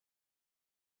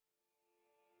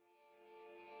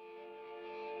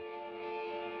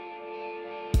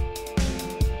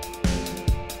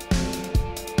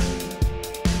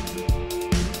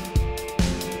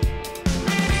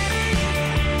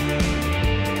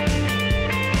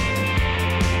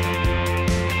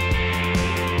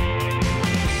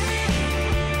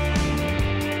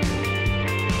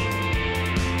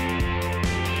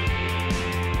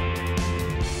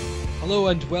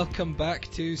and welcome back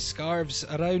to Scarves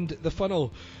Around the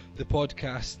Funnel, the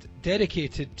podcast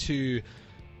dedicated to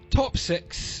top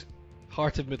 6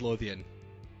 Heart of Midlothian.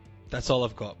 That's all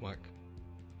I've got, Mark.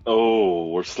 Oh,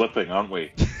 we're slipping, aren't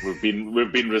we? We've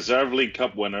been Reserve League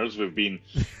Cup winners, we've been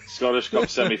Scottish Cup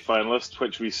semi-finalists,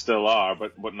 which we still are,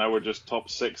 but now we're just top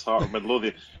 6 Heart of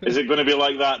Midlothian. Is it going to be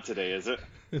like that today, is it?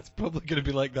 It's probably going to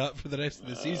be like that for the rest of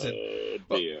the season.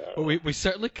 Dear. But we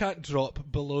certainly can't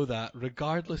drop below that,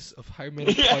 regardless of how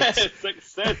many points. Yes,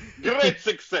 success! Great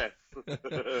success!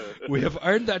 We have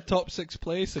earned that top 6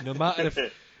 place, and no matter if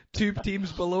two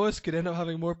teams below us could end up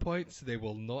having more points, they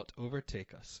will not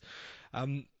overtake us.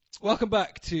 Welcome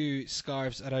back to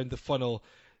Scarves Around the Funnel.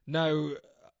 Now,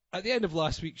 at the end of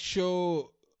last week's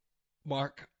show,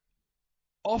 Mark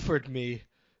offered me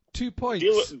 2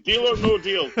 points. Deal or no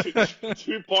deal?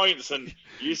 2 points, and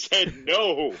you said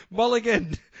no.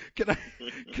 Mulligan, can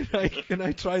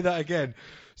I try that again?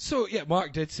 So yeah,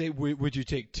 Mark did say, would you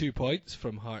take 2 points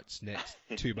from Hearts' next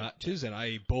 2 matches? And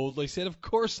I boldly said, of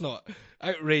course not.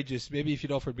 Outrageous. Maybe if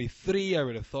you'd offered me 3, I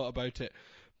would have thought about it,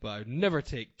 but I'd never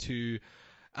take 2.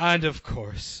 And of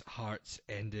course, Hearts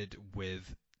ended with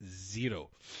 0.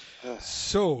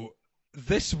 So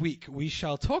this week we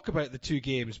shall talk about the 2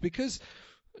 games because,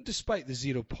 despite the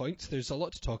 0 points, there's a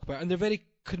lot to talk about, and they're very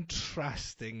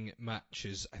contrasting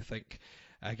matches, I think.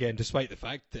 Again, despite the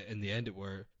fact that in the end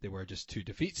they were just 2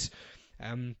 defeats.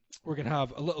 We're going to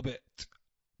have a little bit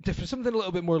different, something a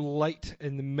little bit more light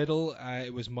in the middle.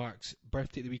 It was Mark's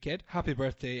birthday the weekend. Happy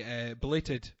birthday,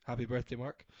 belated happy birthday,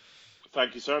 Mark.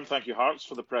 Thank you, sir, and thank you, Hearts,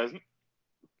 for the present.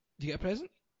 Did you get a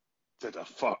present? Did I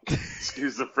fuck?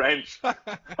 Excuse the French.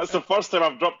 That's the first time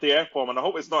I've dropped the F-bomb, and I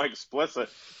hope it's not explicit.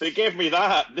 They gave me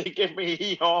that. They gave me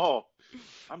hee-haw.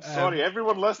 I'm sorry.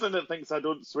 Everyone listening that thinks I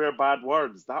don't swear bad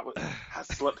words, that has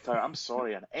slipped out. I'm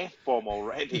sorry. An F-bomb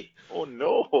already. Oh,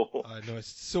 no. I know, it's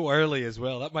so early as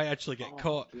well. That might actually get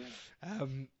caught. Yeah.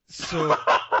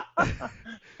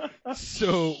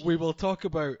 So we will talk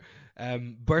about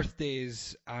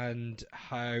birthdays and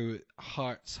how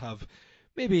Hearts have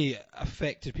maybe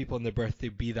affected people on their birthday,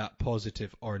 be that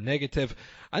positive or negative.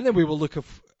 And then we will look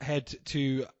ahead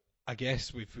to, I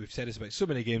guess we've said this about so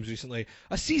many games recently,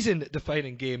 a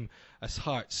season-defining game as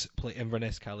Hearts play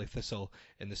Inverness Caley Thistle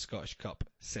in the Scottish Cup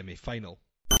semi-final.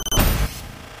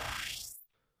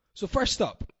 So first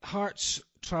up, Hearts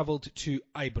travelled to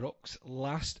Ibrox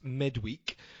last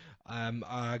midweek.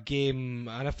 A game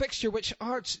and a fixture which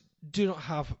Hearts do not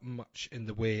have much in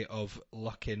the way of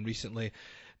luck in recently.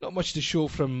 Not much to show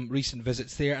from recent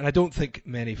visits there, and I don't think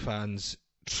many fans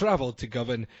travelled to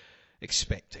Govan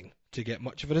expecting to get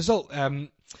much of a result.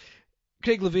 Craig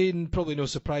Levein, probably no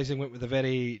surprising, went with a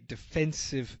very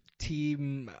defensive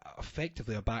team,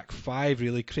 effectively a back 5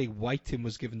 really. Craig Whiting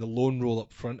was given the lone role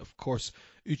up front. Of course,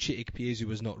 Uche Ikpeazu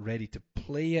was not ready to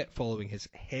play yet following his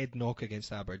head knock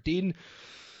against Aberdeen.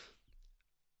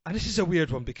 And this is a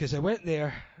weird one because I went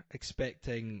there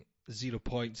expecting 0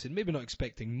 points and maybe not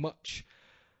expecting much,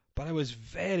 but I was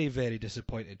very, very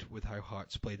disappointed with how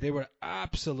Hearts played. They were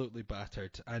absolutely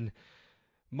battered, and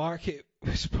Mark, it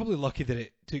was probably lucky that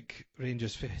it took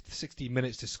Rangers 16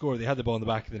 minutes to score. They had the ball in the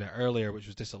back of the net earlier, which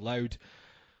was disallowed.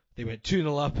 They went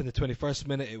 2-0 up in the 21st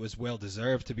minute. It was well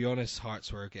deserved, to be honest.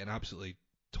 Hearts were getting absolutely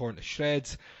torn to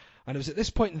shreds, and it was at this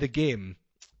point in the game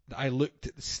that I looked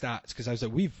at the stats because I was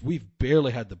like, we've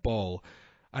barely had the ball,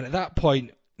 and at that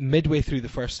point, midway through the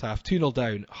first half, 2-0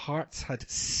 down, Hearts had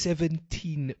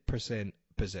 17%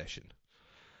 possession.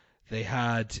 They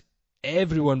had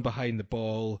everyone behind the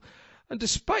ball, and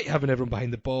despite having everyone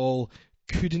behind the ball,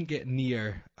 couldn't get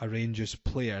near a Rangers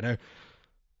player. Now,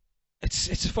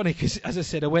 it's funny because, as I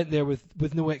said, I went there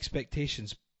with no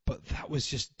expectations, but that was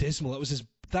just dismal.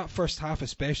 That first half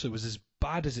especially was as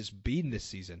bad as it's been this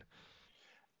season.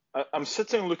 I'm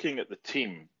sitting looking at the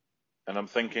team, and I'm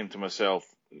thinking to myself,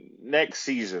 next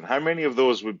season, how many of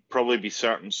those would probably be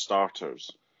certain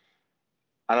starters?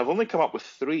 And I've only come up with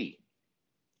 3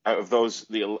 out of those,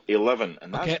 the 11,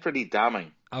 and that's pretty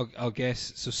damning. I'll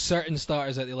guess. So certain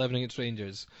starters at the 11 against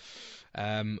Rangers.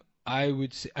 I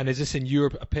would say, and is this in your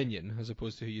opinion as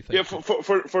opposed to who you think? Yeah,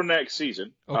 for next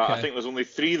season. Okay. I think there's only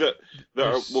 3 that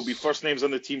will be first names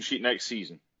on the team sheet next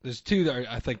season. There's 2 that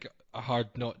I think are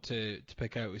hard not to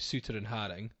pick out with Suter and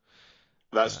Haring.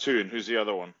 That's 2, and who's the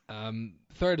other one?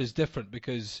 Third is different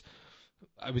because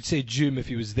I would say Joom if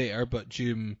he was there, but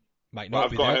Joom might not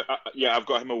be there. I've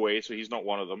got him away, so he's not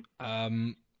one of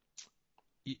them.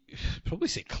 Probably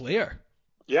say Clare.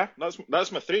 Yeah,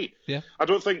 that's my 3. Yeah. I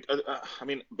don't think. I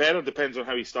mean, Berra depends on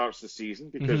how he starts the season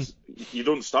because you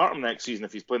don't start him next season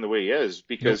if he's playing the way he is.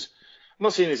 Because I'm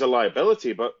not saying he's a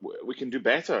liability, but we can do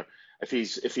better. If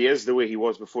he is the way he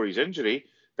was before his injury,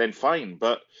 then fine.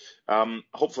 But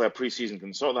hopefully a pre-season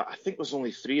can sort that. I think there's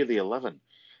only 3 of the 11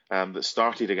 that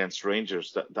started against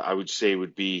Rangers that I would say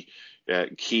would be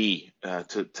key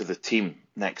to the team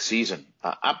next season.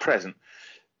 At present,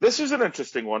 this is an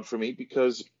interesting one for me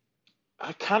because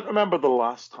I can't remember the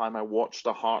last time I watched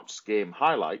a Hearts game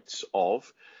highlights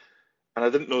of, and I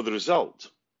didn't know the result.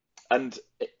 And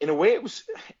in a way,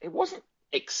 it wasn't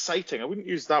exciting. I wouldn't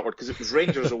use that word because it was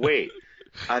Rangers away.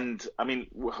 And, I mean,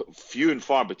 few and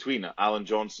far between. Alan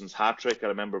Johnson's hat-trick, I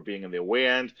remember being in the away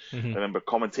end. Mm-hmm. I remember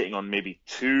commentating on maybe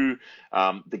 2.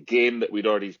 The game that we'd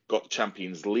already got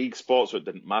Champions League spots, so it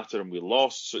didn't matter, and we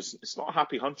lost. So it's not a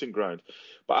happy hunting ground.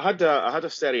 But I had a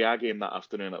Serie A game that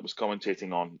afternoon that I was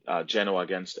commentating on, Genoa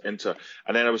against Inter.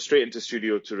 And then I was straight into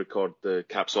studio to record the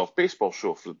Caps Off baseball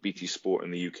show for BT Sport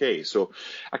in the UK. So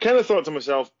I kind of thought to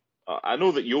myself, I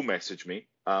know that you'll message me,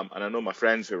 and I know my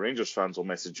friends who are Rangers fans will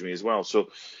message me as well. So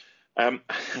I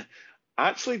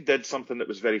actually did something that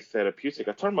was very therapeutic.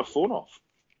 I turned my phone off.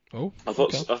 Oh, I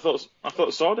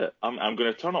thought, sod it. I'm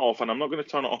going to turn it off, and I'm not going to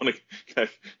turn it on again.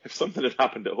 If something had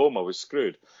happened at home, I was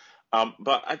screwed.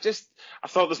 But I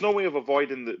thought there's no way of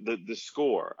avoiding the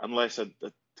score unless I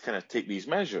kind of take these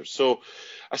measures. So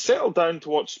I settled down to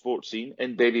watch Sportscene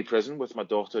in baby prison with my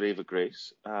daughter Ava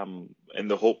Grace, in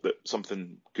the hope that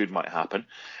something good might happen.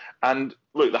 And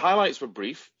look, the highlights were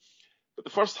brief, but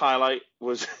the first highlight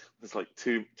was like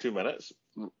 2 minutes,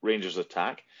 Rangers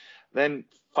attack, then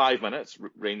 5 minutes,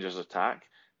 Rangers attack,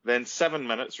 then 7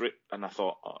 minutes, and I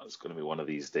thought, it's going to be one of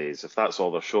these days if that's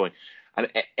all they're showing. And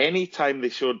any time they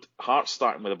showed Hearts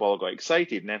starting with the ball, I got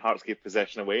excited, and then Hearts gave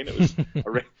possession away, and it was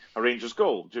a Rangers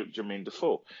goal, Jermaine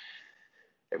Defoe.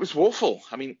 It was woeful.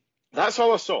 I mean, that's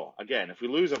all I saw. Again, if we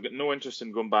lose, I've got no interest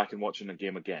in going back and watching the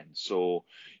game again. So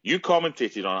you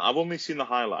commentated on it. I've only seen the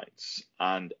highlights,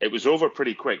 and it was over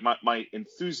pretty quick. My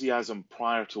enthusiasm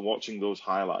prior to watching those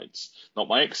highlights, not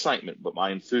my excitement, but my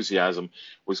enthusiasm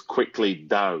was quickly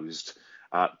doused.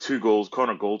 2 goals,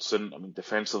 Connor Goldson. I mean,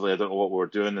 defensively, I don't know what we were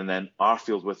doing. And then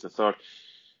Arfield with the third.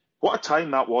 What a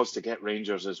time that was to get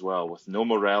Rangers as well, with no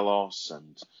Morelos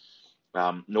and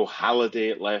no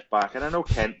Halliday at left back. And I know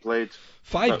Kent played.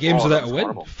 5 games without a win.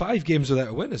 Horrible. 5 games without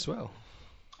a win as well.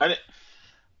 And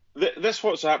this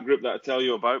WhatsApp group that I tell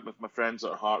you about with my friends that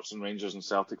are Hearts and Rangers and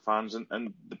Celtic fans,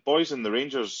 and the boys in the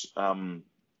Rangers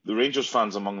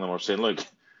fans among them are saying, look,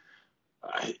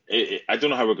 I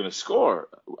don't know how we're going to score.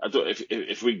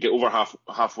 If we get over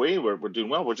halfway, we're doing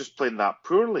well. We're just playing that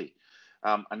poorly.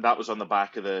 And that was on the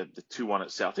back of the 2-1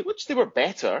 at Celtic, which they were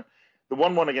better. The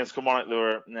 1-1 against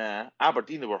Kilmarnock,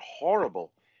 Aberdeen, they were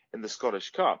horrible in the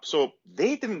Scottish Cup. So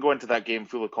they didn't go into that game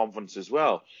full of confidence as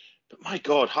well. But my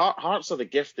God, Hearts are the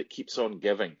gift that keeps on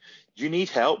giving. Do you need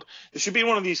help? There should be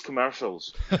one of these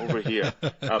commercials over here.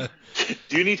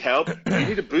 Do you need help? Do you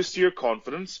need a boost to your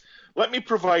confidence? Let me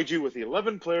provide you with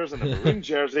 11 players in a maroon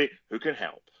jersey who can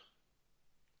help.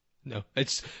 No,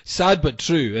 it's sad but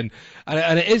true, and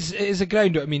it is a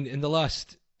ground. I mean, in the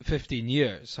last 15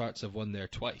 years, Hearts have won there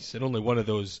twice, and only one of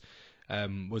those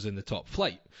was in the top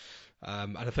flight.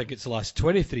 And I think it's the last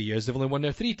 23 years they've only won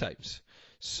there 3 times.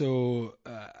 So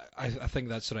I think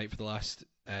that's right for the last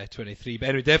 23. But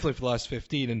anyway, definitely for the last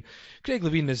 15. And Craig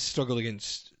Levein has struggled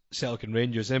against Celtic and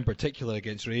Rangers, in particular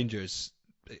against Rangers,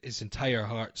 his entire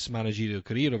Hearts managerial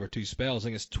career over 2 spells. I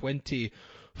think it's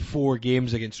 24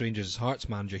 games against Rangers as Hearts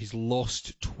manager. He's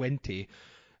lost 20.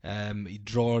 He'd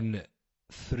drawn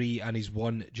 3 and he's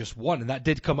won just 1. And that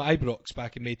did come at Ibrox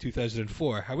back in May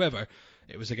 2004. However,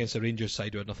 it was against a Rangers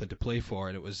side who had nothing to play for,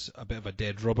 and it was a bit of a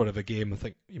dead rubber of a game. I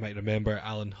think you might remember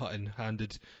Alan Hutton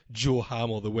handed Joe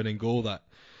Hamill the winning goal that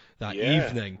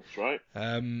evening. That's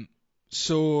right.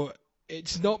 So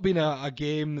it's not been a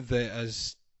game that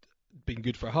has been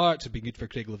good for Hearts, it's been good for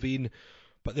Craig Levein.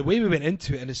 But the way we went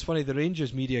into it, and it's funny, the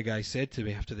Rangers media guy said to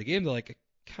me after the game, they're like, I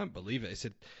can't believe it. He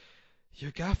said,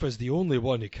 your gaffer's the only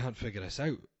one who can't figure us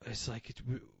out. It's like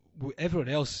everyone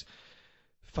else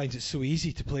finds it so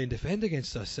easy to play and defend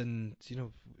against us, and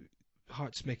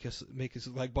Hearts make us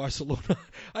look like Barcelona.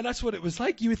 And that's what it was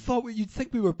like. You'd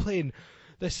think we were playing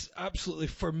this absolutely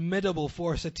formidable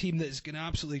force, a team that is going to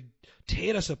absolutely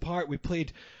tear us apart. We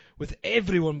played with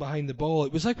everyone behind the ball.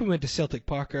 It was like when we went to Celtic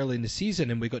Park early in the season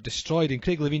and we got destroyed, and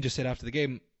Craig Levein just said after the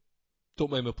game,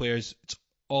 don't mind my players, it's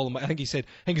all I think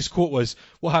his quote was,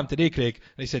 what happened today, Craig?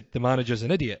 And he said, the manager's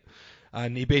an idiot.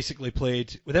 And he basically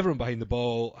played with everyone behind the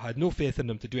ball, had no faith in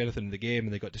them to do anything in the game,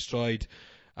 and they got destroyed.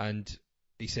 And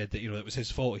he said that it was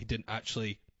his fault. He didn't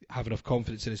actually have enough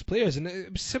confidence in his players. And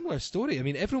it was a similar story. I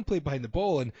mean, everyone played behind the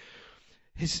ball, and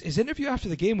his interview after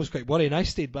the game was quite worrying. I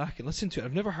stayed back and listened to it.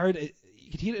 I've never heard it.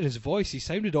 could hear it in his voice. He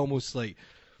sounded almost like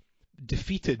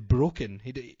defeated, broken.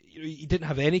 He didn't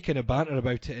have any kind of banter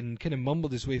about it, and kind of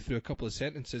mumbled his way through a couple of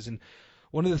sentences. And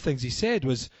one of the things he said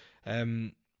was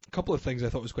a couple of things I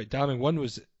thought was quite damning. One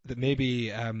was that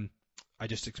maybe I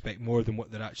just expect more than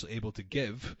what they're actually able to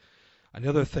give.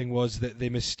 Another thing was that they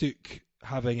mistook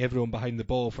having everyone behind the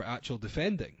ball for actual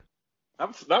defending.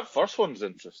 That first one's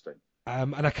interesting.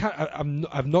 And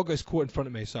I've not got his quote in front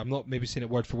of me, so I'm not maybe saying it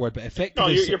word for word, but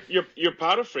effectively. No, you're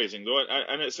paraphrasing though,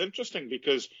 and it's interesting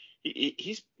because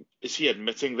is he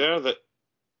admitting there that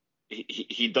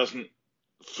he doesn't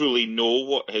fully know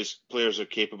what his players are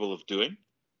capable of doing,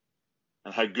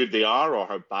 and how good they are, or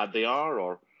how bad they are,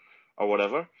 or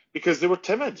whatever, because they were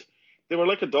timid. They were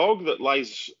like a dog that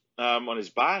lies on his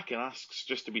back and asks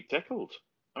just to be tickled.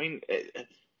 I mean,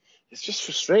 it's just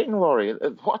frustrating, Laurie.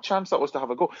 What a chance that was to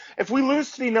have a go. If we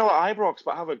lose 3-0 at Ibrox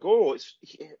but have a go,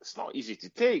 it's not easy to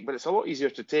take, but it's a lot easier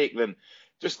to take than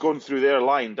just going through there,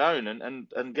 lying down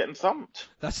and getting thumped.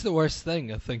 That's the worst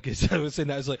thing, I think, is I was saying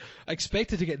that. I was like, I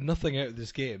expected to get nothing out of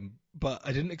this game, but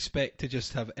I didn't expect to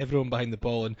just have everyone behind the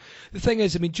ball. And the thing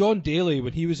is, I mean, John Daly,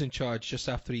 when he was in charge just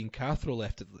after Ian Cathro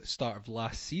left at the start of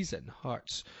last season,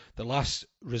 Hearts, the last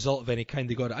result of any kind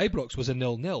they got at Ibrox was a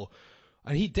 0-0.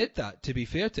 And he did that, to be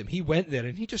fair to him. He went there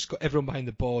and he just got everyone behind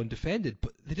the ball and defended.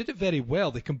 But they did it very well.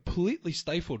 They completely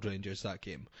stifled Rangers that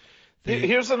game.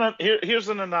 Here's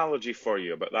an analogy for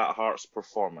you about that Hearts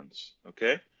performance,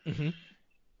 okay? Mm-hmm.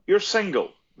 You're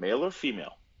single, male or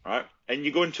female, right? And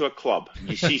you go into a club and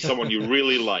you see someone you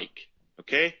really like,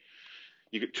 okay?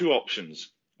 You get two options.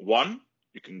 One,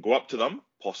 you can go up to them,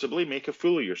 possibly make a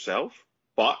fool of yourself,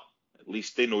 but at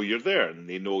least they know you're there and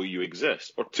they know you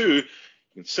exist. Or two, you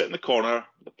can sit in the corner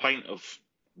with a pint of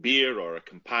beer or a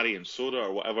Campari and soda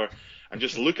or whatever, and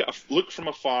just look from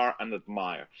afar and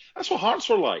admire. That's what Hearts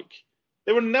were like.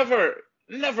 They were never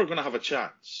going to have a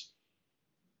chance,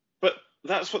 but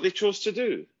that's what they chose to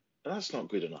do, and that's not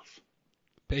good enough.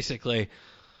 Basically,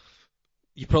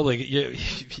 you're going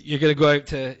to go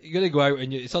out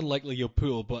and it's unlikely you'll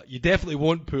pull, but you definitely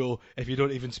won't pull if you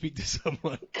don't even speak to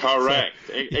someone. Correct.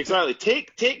 So, exactly.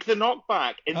 Take the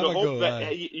knockback in the hope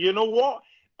that you know what,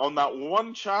 on that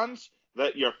one chance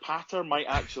that your patter might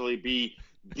actually be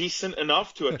decent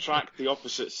enough to attract the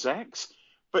opposite sex.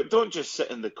 But don't just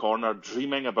sit in the corner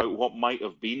dreaming about what might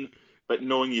have been, but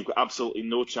knowing you've got absolutely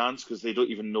no chance because they don't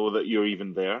even know that you're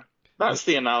even there. That's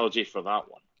the analogy for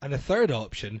that one. And a third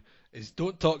option is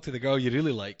don't talk to the girl you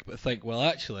really like, but think, well,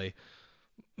 actually,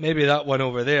 maybe that one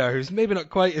over there, who's maybe not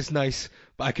quite as nice,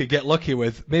 but I could get lucky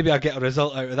with, maybe I'll get a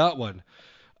result out of that one.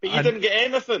 But you didn't get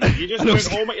anything. You just went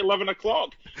home at 11 o'clock.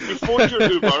 You phoned your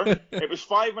Uber. It was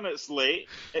 5 minutes late.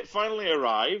 It finally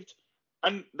arrived.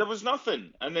 And there was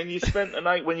nothing. And then you spent the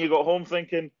night when you got home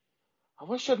thinking, I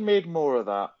wish I'd made more of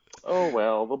that. Oh,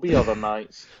 well, there'll be other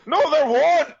nights. No, there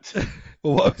won't!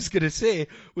 Well, what I was going to say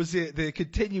was the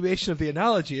continuation of the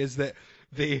analogy is that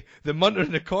the munter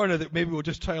in the corner that maybe we'll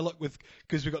just try our luck with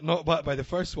because we got knocked back by the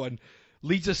first one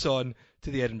leads us on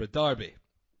to the Edinburgh Derby.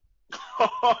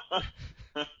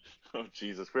 Oh,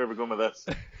 Jesus, where are we going with this?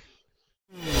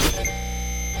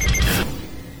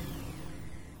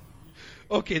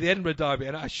 Okay, the Edinburgh Derby,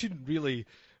 and I shouldn't really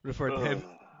refer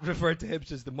to him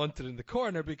as the munter in the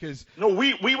corner because... No,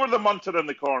 we were the munter in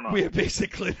the corner.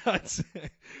 Basically, that's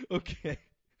it. Okay.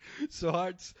 So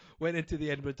Hearts went into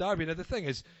the Edinburgh Derby. Now, the thing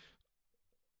is,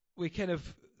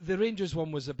 the Rangers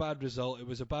one was a bad result. It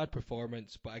was a bad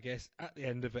performance, but I guess at the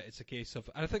end of it, it's a case of...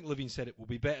 And I think Levine said it will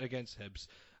be better against Hibs.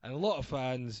 And a lot of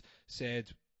fans said,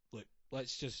 look,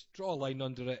 let's just draw a line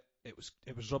under it.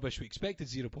 It was rubbish. We expected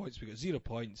 0 points. We got 0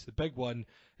 points. The big one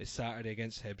is Saturday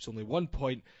against Hibs. Only 1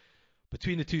 point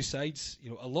between the two sides.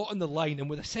 You know, a lot on the line. And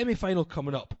with a semi-final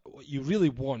coming up, what you really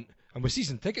want, and with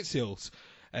season ticket sales,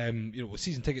 with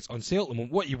season tickets on sale at the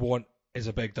moment, what you want is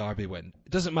a big derby win.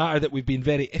 It doesn't matter that we've been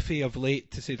very iffy of late,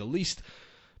 to say the least.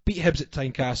 Beat Hibs at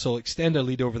Tynecastle, extend our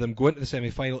lead over them, go into the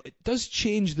semi-final. It does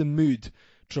change the mood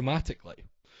dramatically.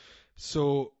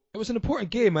 So it was an important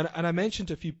game, and I mentioned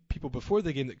to a few people before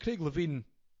the game that Craig Levein,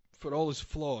 for all his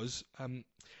flaws,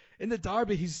 in the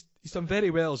derby he's done very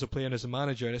well as a player and as a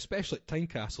manager, and especially at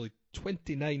Tynecastle.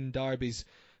 29 derbies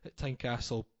at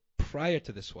Tynecastle prior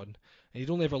to this one, and he'd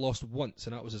only ever lost once,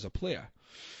 and that was as a player.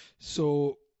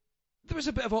 So there was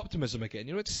a bit of optimism again.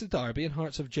 You know, it's the derby, and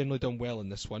Hearts have generally done well in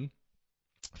this one.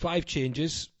 5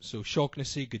 changes, so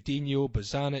Shaughnessy, Godinho,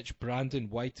 Bozanic, Brandon,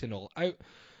 Whiten all out.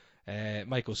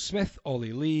 Michael Smith,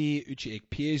 Ollie Lee, Uche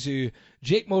Ekpiezu,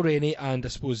 Jake Mulroney, and I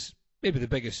suppose maybe the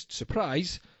biggest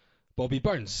surprise, Bobby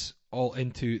Burns, all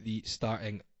into the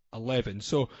starting 11.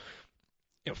 So,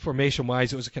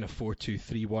 formation-wise, it was a kind of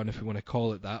 4-2-3-1, if we want to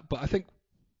call it that. But I think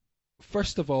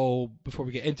first of all, before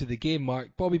we get into the game, Mark,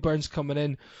 Bobby Burns coming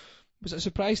in, was it a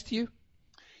surprise to you?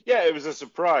 Yeah, it was a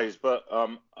surprise, but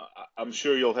I'm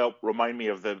sure you'll help remind me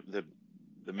of the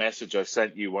message I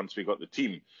sent you once we got the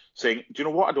team, saying, do you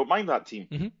know what? I don't mind that team.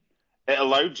 Mm-hmm. It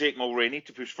allowed Jake Mulroney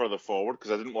to push further forward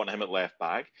because I didn't want him at left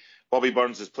back. Bobby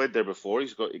Burns has played there before.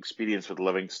 He's got experience with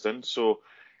Livingston. So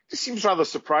it seems rather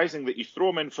surprising that you throw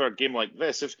him in for a game like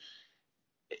this.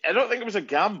 I don't think it was a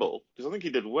gamble because I think he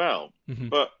did well. Mm-hmm.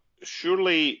 But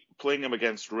surely playing him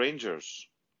against Rangers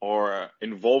or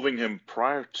involving him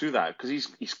prior to that, because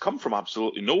he's come from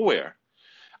absolutely nowhere.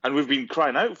 And we've been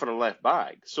crying out for a left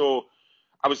back. So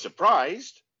I was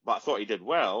surprised, but I thought he did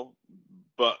well.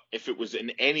 But if it was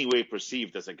in any way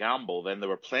perceived as a gamble, then there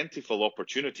were plentiful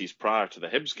opportunities prior to the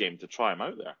Hibs game to try him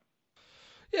out there.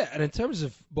 Yeah, and in terms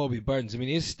of Bobby Burns, I mean,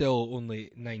 he's still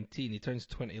only 19. He turns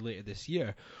 20 later this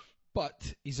year.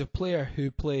 But he's a player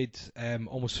who played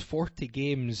almost 40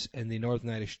 games in the Northern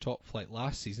Irish top flight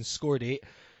last season, scored 8,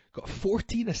 got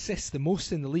 14 assists, the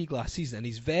most in the league last season, and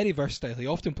he's very versatile. He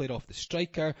often played off the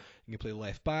striker. He can play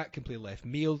left back, can play left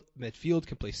midfield,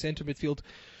 can play centre midfield.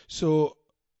 So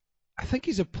I think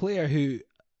he's a player who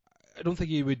I don't think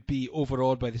he would be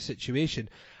overawed by the situation.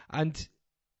 And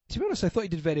to be honest, I thought he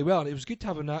did very well. And it was good to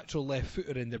have a natural left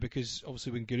footer in there because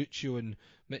obviously when Garuccio and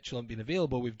Mitchell haven't been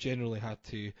available, we've generally had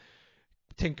to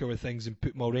tinker with things and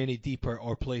put Mulroney deeper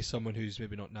or play someone who's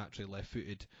maybe not naturally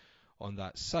left-footed on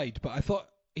that side. But I thought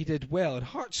he did well, and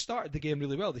Hearts started the game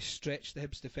really well. They stretched the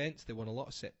Hibs defence. They won a lot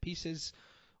of set pieces.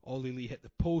 Ollie Lee hit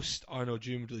the post. Arnaud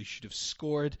Djoum really should have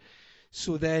scored.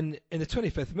 So then in the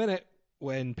 25th minute,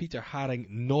 when Peter Haring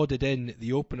nodded in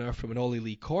the opener from an Ollie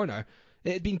Lee corner,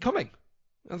 it had been coming.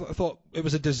 I thought it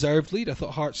was a deserved lead. I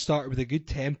thought Hearts started with a good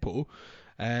tempo,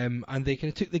 and they kind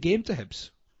of took the game to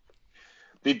Hibs.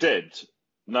 They did.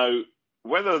 Now,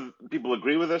 whether people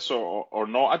agree with this or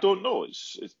not, I don't know.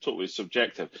 It's totally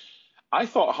subjective. I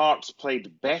thought Hearts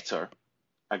played better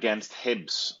against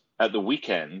Hibs at the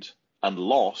weekend and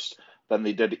lost than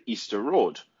they did at Easter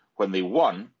Road when they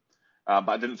won, but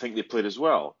I didn't think they played as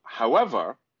well.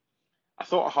 However, I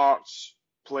thought Hearts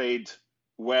played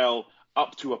well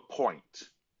up to a point.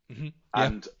 Mm-hmm. Yeah.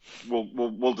 And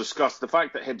we'll discuss the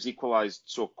fact that Hibs equalised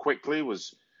so quickly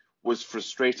was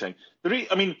frustrating.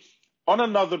 On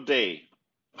another day,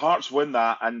 Hearts win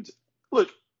that, and look,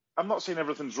 I'm not saying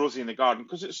everything's rosy in the garden,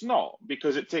 because it's not,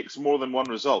 because it takes more than one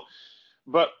result.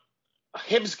 But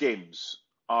Hibs games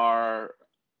are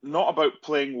not about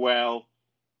playing well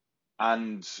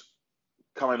and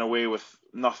coming away with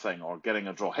nothing or getting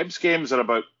a draw. Hibs games are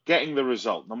about getting the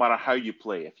result, no matter how you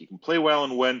play. If you can play well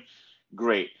and win,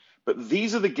 great. But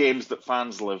these are the games that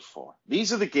fans live for.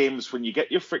 These are the games when you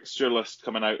get your fixture list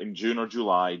coming out in June or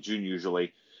July, June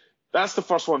usually. That's the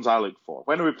first ones I look for.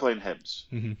 When are we playing Hibs?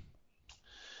 Mm-hmm.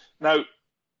 Now,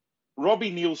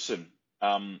 Robbie Nielsen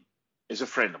is a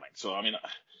friend of mine. So,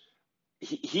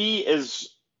 he is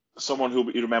someone who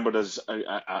will be remembered as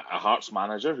a Hearts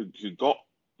manager who got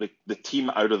the team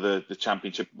out of the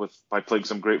Championship by playing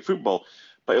some great football.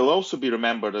 But he'll also be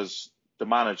remembered as the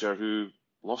manager who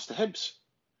lost to Hibs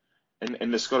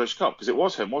in the Scottish Cup, because it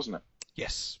was him, wasn't it?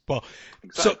 Yes. Well,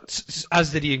 exactly. So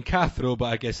as did Ian Cathro, but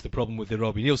I guess the problem with the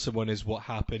Robbie Nielsen one is what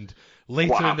happened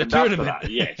later in the tournament. After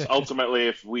that, yes. Ultimately,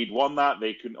 if we'd won that,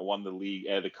 they couldn't have won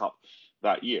the cup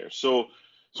that year. So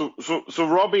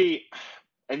Robbie,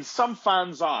 in some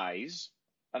fans' eyes,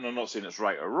 and I'm not saying it's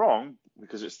right or wrong,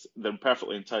 because they're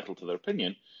perfectly entitled to their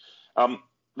opinion,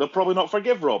 they'll probably not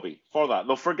forgive Robbie for that.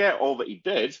 They'll forget all that he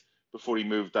did before he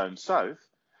moved down south.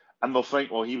 And they'll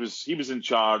think, well, he was in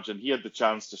charge and he had the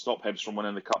chance to stop Hibs from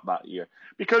winning the cup that year.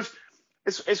 Because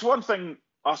it's one thing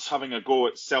us having a go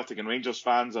at Celtic and Rangers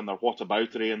fans and their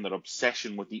whataboutery and their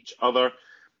obsession with each other.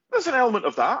 There's an element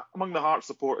of that among the Hearts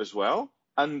support as well.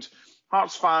 And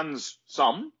Hearts fans,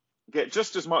 some, get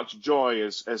just as much joy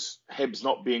as Hibs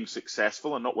not being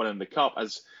successful and not winning the cup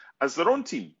as their own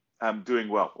team doing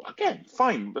well. Again,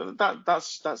 fine, but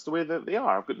that's the way that they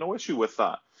are. I've got no issue with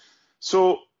that.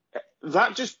 So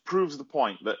that just proves the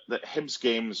point that Hibs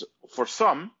games, for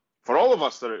some, for all of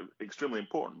us, they're extremely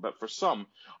important, but for some,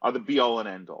 are the be-all and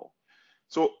end-all.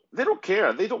 So they don't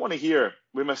care. They don't want to hear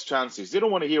we missed chances. They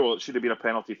don't want to hear, well, it should have been a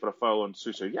penalty for a foul on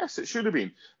Sousa. Yes, it should have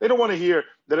been. They don't want to hear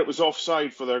that it was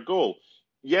offside for their goal.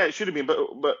 Yeah, it should have been.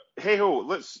 But hey-ho,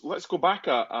 let's go back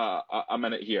a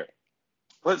minute here.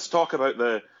 Let's talk about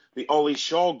the Ollie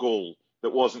Shaw goal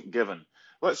that wasn't given.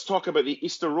 Let's talk about the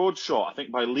Easter Road shot, I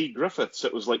think by Lee Griffiths.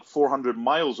 It was like 400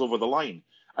 miles over the line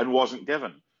and wasn't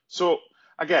given. So,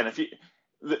 again,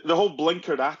 the whole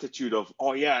blinkered attitude of,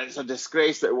 oh yeah, it's a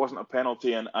disgrace that it wasn't a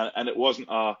penalty and it wasn't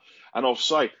an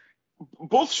offside.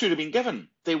 both should have been given.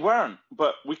 They weren't.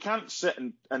 But we can't sit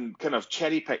and kind of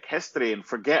cherry pick history and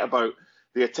forget about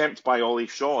the attempt by Ollie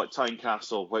Shaw at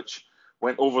Tynecastle, which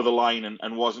went over the line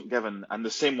and wasn't given, and the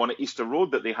same one at Easter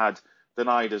Road that they had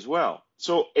denied as well.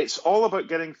 So it's all about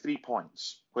getting 3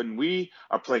 points. When we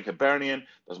are playing Hibernian,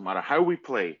 doesn't matter how we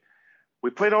played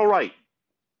all right,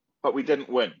 but we didn't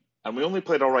win. And we only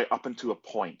played all right up until a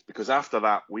point, because after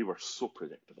that, we were so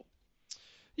predictable.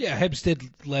 Yeah, Hibs did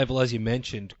level, as you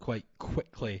mentioned, quite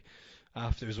quickly.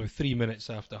 It was about 3 minutes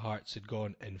after Hearts had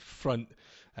gone in front.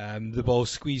 The ball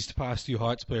squeezed past 2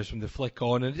 Hearts players from the flick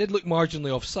on, and it did look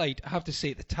marginally offside. I have to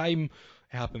say, at the time,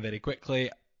 it happened very quickly.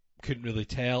 Couldn't really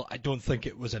tell. I don't think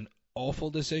it was an awful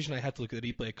decision. I had to look at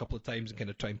the replay a couple of times and kind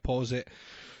of try and pause it.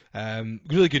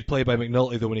 Really good play by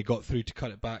McNulty, though, when he got through to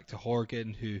cut it back to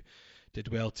Horgan, who did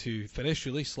well to finish,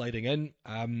 really, sliding in.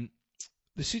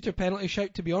 The Souttar penalty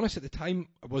shout, to be honest, at the time,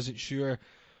 I wasn't sure.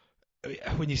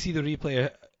 When you see the replay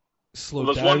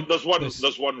slow down... There's one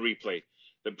replay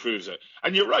that proves it.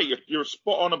 And you're right, you're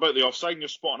spot on about the offside, and you're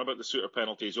spot on about the Souttar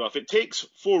penalty as well. If it takes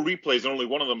 4 replays and only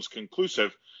one of them's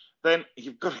conclusive, then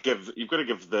you've got to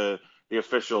give the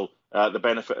official the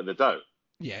benefit of the doubt.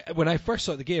 Yeah, when I first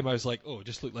saw the game, I was like, oh, it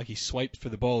just looked like he swiped for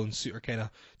the ball and Souttar kind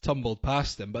of tumbled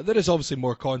past him. But there is obviously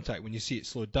more contact when you see it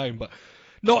slowed down. But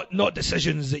not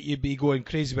decisions that you'd be going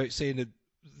crazy about, saying that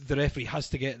the referee has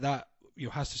to get that,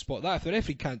 has to spot that. If the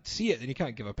referee can't see it, then you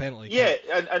can't give a penalty. Yeah,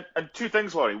 and 2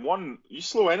 things, Laurie. One, you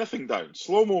slow anything down.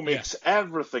 Slow-mo makes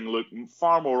everything look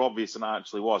far more obvious than it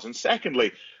actually was. And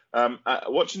secondly,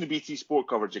 watching the BT Sport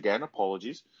coverage again,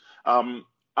 apologies,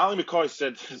 Ali McCoy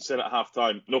said at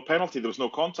half-time, no penalty, there was no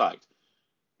contact.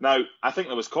 Now, I think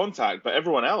there was contact, but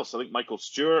everyone else, I think Michael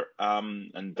Stewart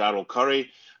and Daryl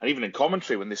Curry, and even in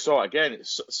commentary when they saw it again,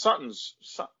 Sutton's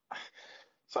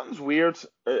weird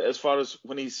as far as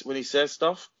when he says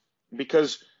stuff,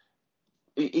 because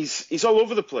he's all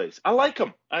over the place. I like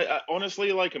him. I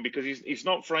honestly like him, because he's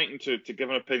not frightened to give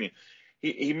an opinion.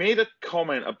 He made a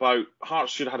comment about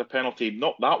Hearts should have had a penalty,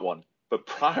 not that one, but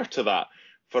prior to that,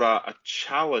 for a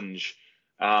challenge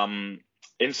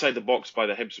inside the box by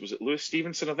the Hibs. Was it Lewis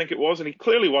Stevenson, I think it was? And he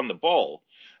clearly won the ball.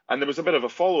 And there was a bit of a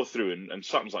follow-through, and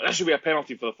Sutton's like, that should be a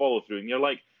penalty for the follow-through. And you're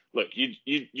like, look,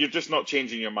 you're just not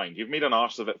changing your mind. You've made an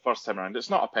arse of it first time around. It's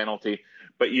not a penalty,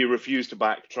 but you refuse to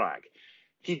backtrack.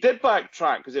 He did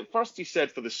backtrack, because at first he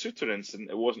said for the Souttar incident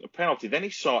it wasn't a penalty. Then he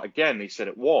saw it again, and he said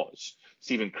it was.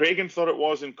 Stephen Craigan thought it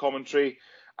was in commentary.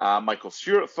 Michael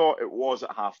Stewart thought it was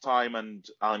at half-time, and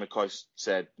Ali McCoy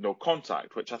said no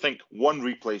contact, which I think one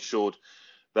replay showed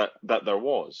that there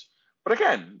was. But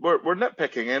again, we're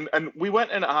nitpicking, and we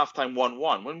went in at half-time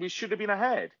 1-1 when we should have been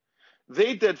ahead.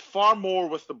 They did far more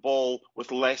with the ball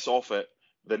with less of it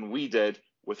than we did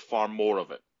with far more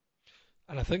of it.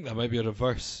 And I think that might be a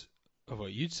reverse of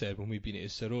what you'd said when we've been at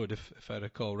Easter Road, if I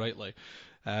recall rightly.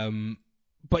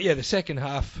 But yeah, the second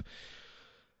half...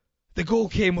 The goal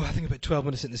came, I think, about 12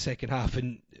 minutes in the second half,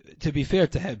 and to be fair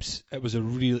to Hibs, it was a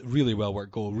really, really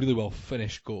well-worked goal, really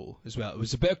well-finished goal as well. It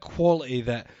was a bit of quality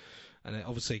that, and it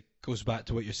obviously goes back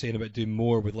to what you're saying about doing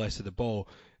more with less of the ball,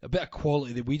 a bit of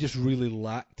quality that we just really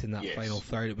lacked in that final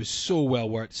third. It was so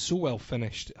well-worked, so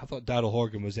well-finished. I thought Daryl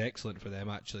Horgan was excellent for them,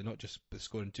 actually, not just with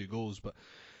scoring 2 goals. But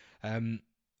and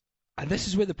this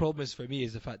is where the problem is for me,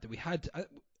 is the fact that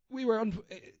we were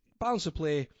balance of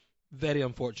play. Very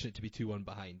unfortunate to be 2-1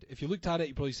 behind. If you looked at it,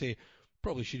 you'd probably say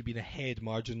probably should have been ahead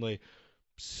marginally.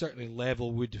 Certainly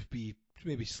level would be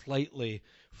maybe slightly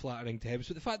flattering to Hibs.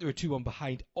 But the fact that we're 2-1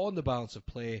 behind on the balance of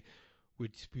play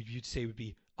you'd say would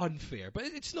be unfair. But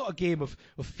it's not a game of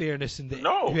fairness, and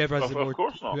whoever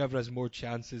has more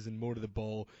chances and more of the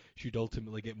ball should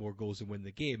ultimately get more goals and win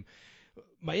the game.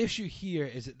 My issue here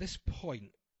is, at this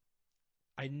point,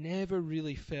 I never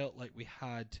really felt like we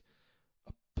had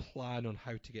plan on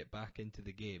how to get back into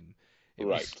the game. It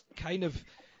was kind of,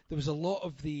 there was a lot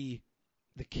of the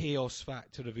chaos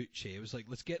factor of Uche. It was like,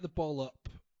 let's get the ball up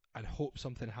and hope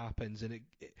something happens, and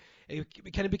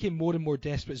it kind of became more and more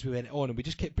desperate as we went on, and we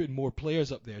just kept putting more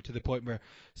players up there, to the point where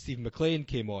Stephen McLean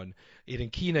came on, Aaron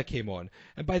Keena came on,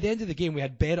 and by the end of the game we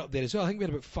had Ben up there as well. I think we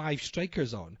had about 5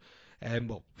 strikers on,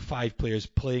 5 players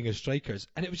playing as strikers,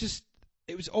 and it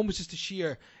was almost just a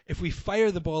sheer, if we fire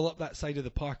the ball up that side of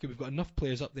the park and we've got enough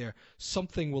players up there,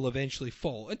 something will eventually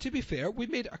fall. And to be fair, we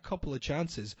made a couple of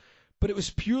chances, but it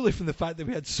was purely from the fact that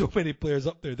we had so many players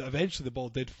up there that eventually the ball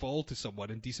did fall to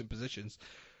someone in decent positions,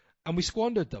 and we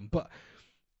squandered them. But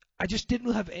I just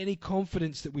didn't have any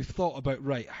confidence that we've thought about,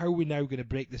 right, how are we now going to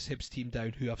break this Hibs team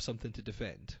down who have something to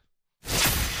defend?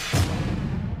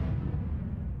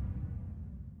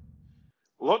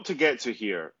 A lot to get to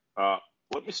here.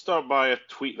 let me start by a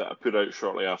tweet that I put out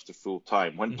shortly after full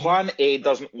time. When plan A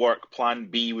doesn't work, plan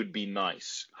B would be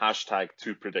nice. Hashtag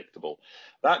too predictable.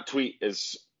 That tweet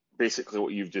is basically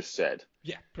what you've just said.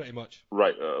 Yeah, pretty much.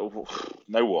 Right.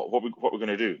 Now what? What we're going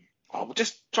to do? Oh, we'll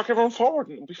just chuck everyone forward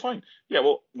and it'll be fine. Yeah,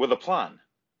 well, with a plan.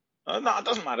 No, it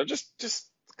doesn't matter. Just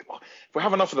if we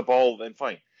have enough of the ball, then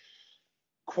fine.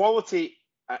 Quality,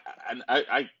 and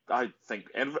I think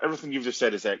everything you've just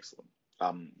said is excellent.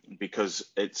 Because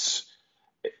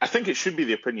I think it should be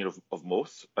the opinion of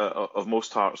most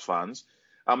Hearts fans.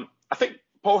 I think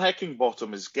Paul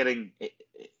Heckingbottom is getting.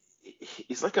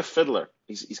 He's like a fiddler.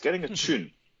 He's getting a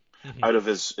tune out of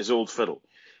his old fiddle.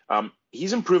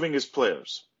 He's improving his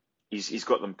players. He's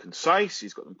got them concise.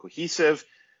 He's got them cohesive.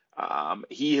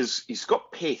 He's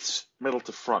got pace, middle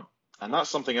to front, and that's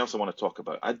something else I want to talk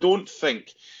about. I don't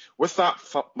think with that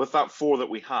four that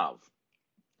we have,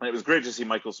 and it was great to see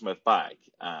Michael Smith back,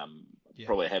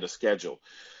 probably ahead of schedule.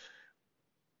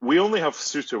 We only have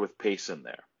Souttar with pace in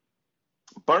there.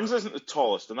 Burns isn't the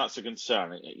tallest, and that's a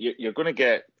concern. You're going to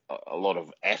get a lot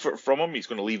of effort from him. He's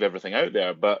going to leave everything out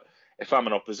there, but if I'm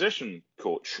an opposition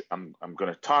coach, I'm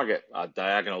going to target a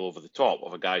diagonal over the top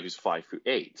of a guy who's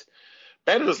 5'8".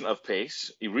 Bennett doesn't have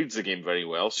pace. He reads the game very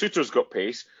well. Souttar's got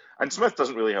pace, and Smith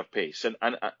doesn't really have pace.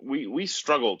 And we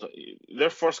struggled.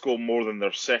 Their first goal more than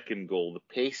their second goal,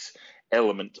 the pace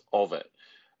element of it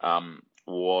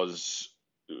was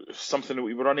something that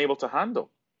we were unable to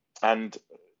handle. And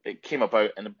it came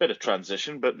about in a bit of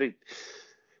transition, but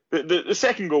the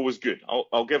second goal was good.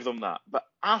 I'll give them that. But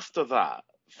after that,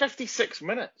 56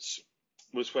 minutes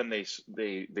was when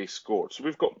they scored. So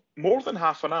we've got more than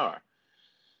half an hour.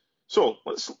 So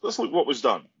let's look what was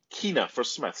done. Keena for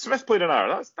Smith. Smith played an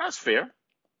hour. That's fair.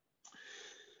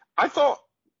 I thought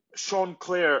Sean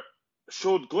Clare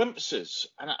showed glimpses,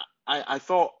 and I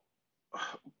thought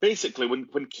basically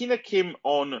when Keena came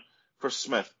on for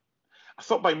Smith, I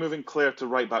thought by moving Clare to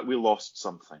right back we lost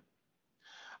something.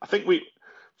 I think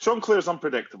Sean Clare's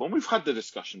unpredictable, and we've had the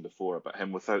discussion before about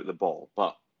him without the ball,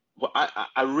 but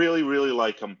I really, really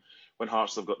like him when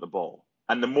Hearts have got the ball.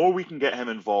 And the more we can get him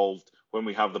involved when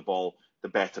we have the ball, the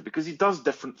better, because he does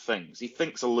different things. He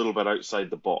thinks a little bit outside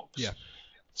the box. Yeah.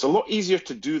 It's a lot easier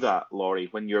to do that, Laurie,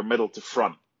 when you're middle to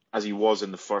front, as he was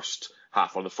in the first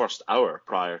half or the first hour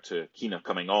prior to Keena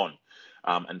coming on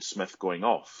and Smith going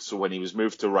off. So when he was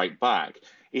moved to right back,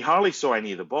 he hardly saw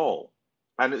any of the ball.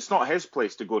 And it's not his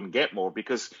place to go and get more,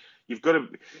 because you've got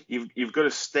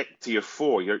to stick to your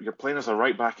four. You're playing as a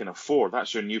right back in a four.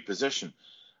 That's your new position.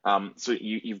 So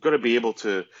you've got to be able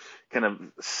to kind of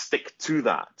stick to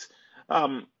that.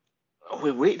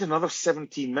 We waited another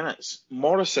 17 minutes.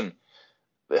 Morrison,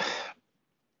 do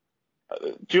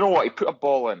you know what? He put a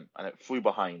ball in and it flew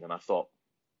behind, and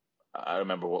I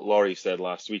remember what Laurie said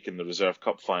last week in the Reserve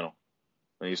Cup final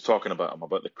when he was talking about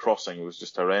the crossing. It was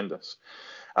just horrendous.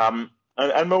 And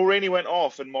Mulroney went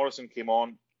off and Morrison came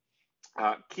on.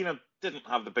 Keena didn't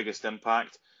have the biggest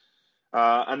impact.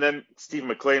 And then Stephen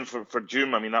McLean for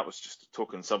Doom. I mean, that was just a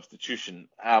token substitution.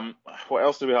 What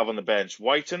else do we have on the bench?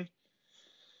 Whiten.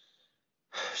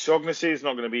 Shaughnessy is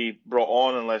not going to be brought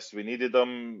on unless we needed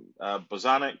them.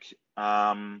 Bozanic.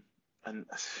 And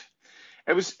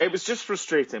it was just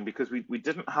frustrating because we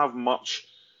didn't have much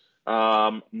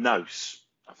nous,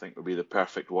 I think would be the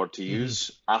perfect word to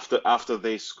use, after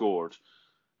they scored.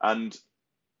 And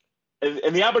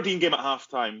in the Aberdeen game at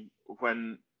halftime,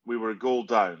 when we were a goal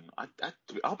down,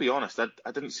 I'll be honest,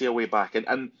 I didn't see a way back.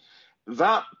 And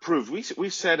that proved, we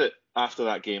said it after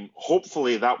that game,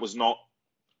 hopefully that was not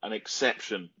an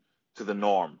exception to the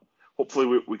norm.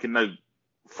 Hopefully we can now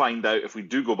find out, if we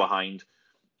do go behind,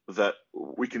 that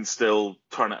we can still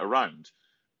turn it around,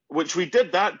 which we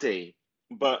did that day.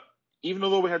 But even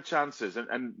though we had chances,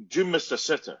 and June missed a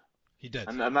sitter. He did.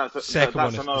 And that's the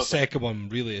second one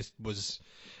really was,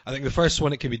 I think the first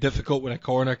one, it can be difficult when a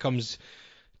corner comes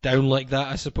down like that,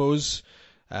 I suppose.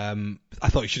 I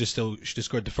thought he should have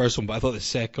scored the first one, but I thought the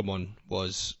second one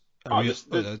was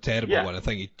a terrible one. I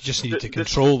think he just needed to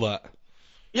control that.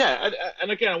 Yeah,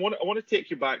 and again, I want to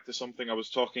take you back to something I was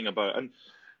talking about, and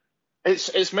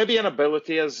it's maybe an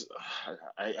ability, as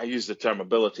I use the term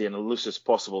ability in the loosest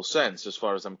possible sense as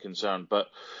far as I'm concerned, but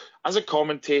as a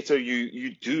commentator,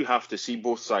 you do have to see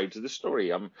both sides of the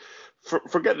story.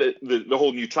 Forget the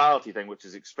whole neutrality thing, which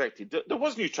is expected. There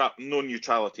was no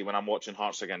neutrality when I'm watching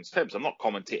Hearts against Hibs. I'm not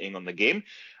commentating on the game.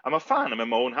 I'm a fan. I'm in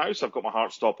my own house. I've got my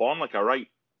Hearts top on like a right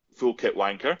full kit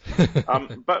wanker.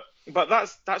 But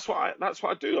that's what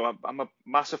I do. I'm a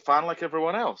massive fan like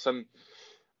everyone else. And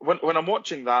when I'm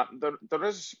watching that, there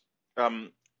is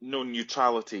no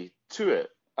neutrality to it.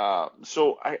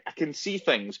 So I can see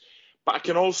things, but I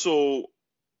can also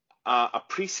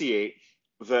appreciate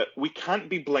that we can't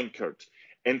be blinkered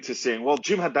into saying, well,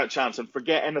 Doom had that chance and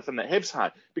forget anything that Hibs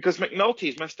had, because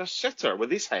McNulty's missed a sitter with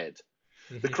his head.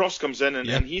 The cross comes in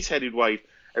and he's headed wide.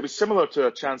 It was similar to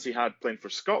a chance he had playing for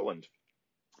Scotland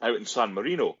out in San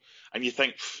Marino. And you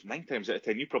think, 9 times out of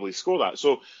 10, you probably score that.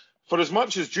 So for as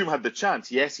much as Doom had the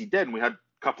chance, yes, he did, and we had a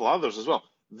couple of others as well.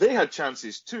 They had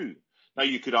chances too. Now,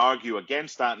 you could argue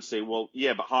against that and say, well,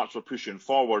 yeah, but Hearts were pushing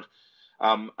forward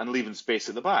and leaving space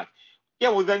at the back. Yeah,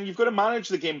 well, then you've got to manage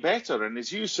the game better. And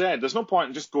as you said, there's no point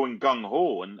in just going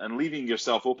gung-ho and leaving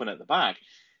yourself open at the back.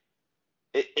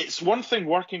 It's one thing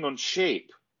working on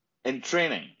shape in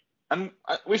training. And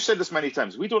we've said this many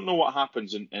times. We don't know what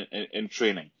happens in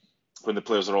training when the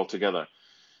players are all together.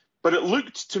 But it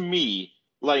looked to me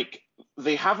like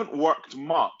they haven't worked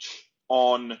much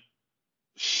on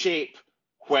shape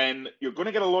when you're going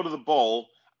to get a lot of the ball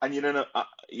and you're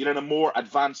in a more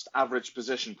advanced average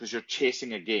position because you're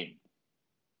chasing a game.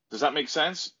 Does that make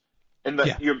sense? In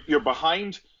that you're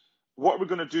behind. What are we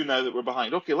going to do now that we're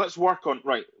behind? Okay, let's work on,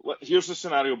 right, here's the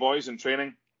scenario, boys, in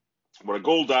training. We're a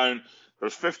goal down.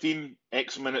 There's 15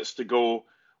 X minutes to go.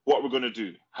 What are we going to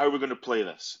do? How are we going to play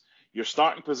this? Your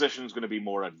starting position is going to be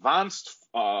more advanced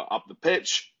up the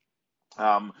pitch.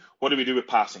 What do we do with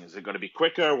passing? Is it going to be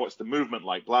quicker? What's the movement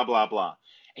like? Blah, blah, blah.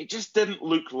 It just didn't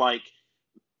look like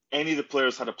any of the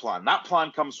players had a plan. That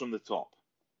plan comes from the top.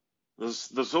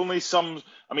 There's only some.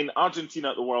 I mean,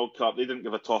 Argentina at the World Cup, they didn't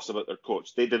give a toss about their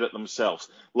coach. They did it themselves.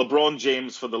 LeBron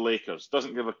James for the Lakers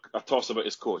doesn't give a toss about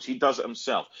his coach. He does it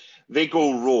himself. They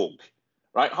go rogue,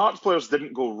 right? Hearts players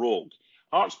didn't go rogue.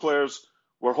 Hearts players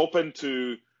were hoping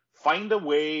to find a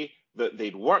way that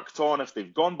they'd worked on if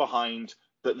they've gone behind,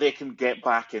 that they can get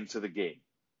back into the game.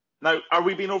 Now, are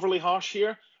we being overly harsh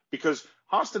here? Because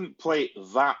Hearts didn't play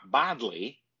that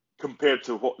badly compared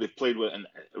to what they've played with in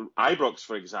Ibrox,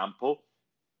 for example.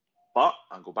 But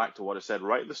I'll go back to what I said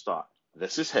right at the start.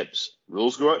 This is Hibs.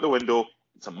 Rules go out the window.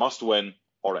 It's a must-win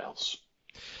or else.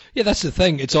 Yeah, that's the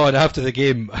thing. It's on after the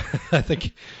game. I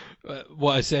think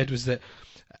what I said was that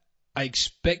I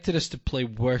expected us to play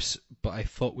worse, but I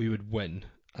thought we would win.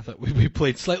 I thought we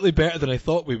played slightly better than I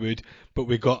thought we would, but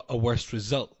we got a worse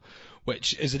result,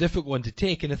 which is a difficult one to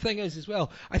take. And the thing is, as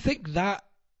well, I think that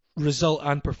result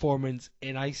and performance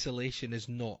in isolation is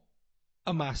not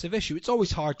a massive issue. It's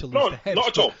always hard to lose to Hibs. Not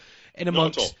at all.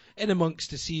 In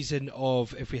amongst a season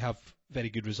of, if we have very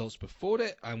good results before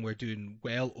it and we're doing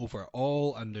well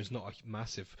overall and there's not a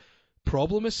massive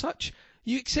problem as such,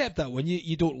 you accept that when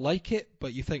you don't like it,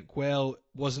 but you think, well,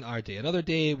 wasn't our day. Another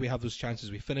day, we have those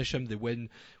chances, we finish them, they win,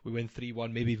 we win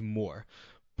 3-1, maybe even more.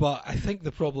 But I think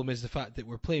the problem is the fact that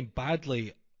we're playing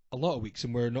badly a lot of weeks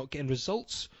and we're not getting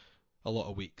results a lot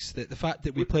of weeks. The fact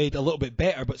that we played a little bit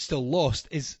better but still lost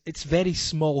it's very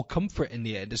small comfort in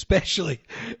the end, especially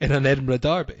in an Edinburgh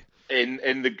derby. In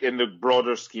the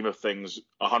broader scheme of things,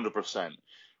 100%.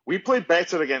 We played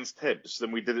better against Hibs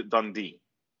than we did at Dundee.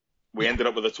 We ended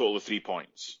up with a total of 3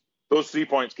 points. Those 3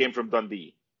 points came from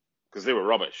Dundee because they were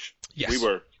rubbish. Yes. We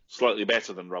were slightly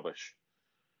better than rubbish.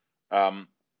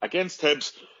 Against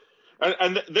Hibs,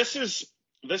 and this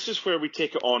is where we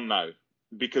take it on now,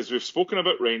 because we've spoken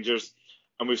about Rangers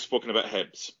and we've spoken about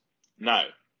Hibs. Now,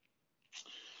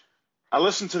 I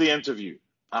listened to the interview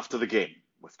after the game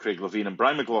with Craig Levein and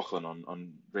Brian McLaughlin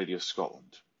on Radio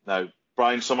Scotland. Now,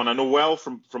 Brian's someone I know well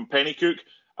from Pennycook,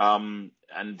 and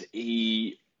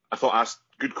I thought, asked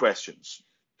good questions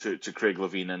to Craig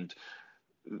Levein. And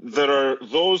there are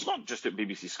those, not just at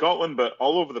BBC Scotland, but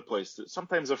all over the place, that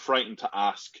sometimes are frightened to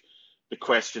ask the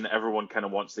question everyone kind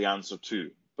of wants the answer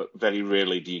to, but very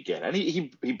rarely do you get it. And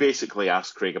he basically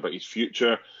asked Craig about his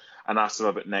future and asked him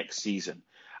about next season.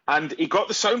 And he got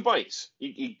the sound bites.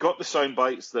 He got the sound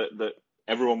bites that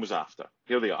everyone was after.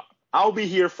 Here they are. I'll be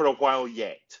here for a while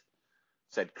yet,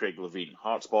 said Craig Levein.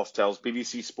 Hearts boss tells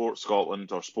BBC Sports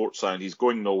Scotland or Sports Sound he's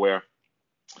going nowhere.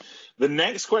 The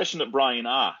next question that Brian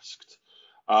asked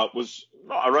was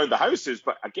not around the houses,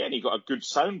 but again, he got a good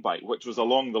soundbite, which was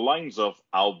along the lines of,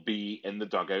 I'll be in the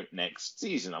dugout next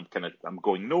season. I'm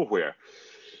going nowhere.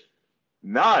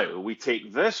 Now we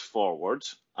take this forward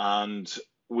and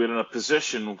we're in a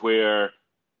position where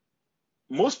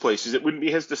most places it wouldn't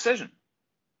be his decision,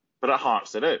 but at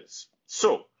Hearts it is.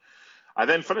 So I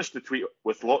then finished the tweet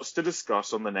with lots to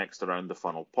discuss on the next Around the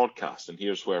Funnel podcast. And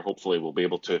here's where hopefully we'll be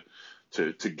able to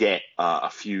get a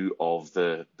few of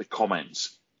the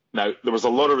comments. Now, there was a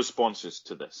lot of responses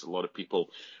to this. A lot of people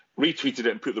retweeted it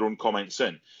and put their own comments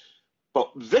in.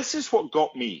 But this is what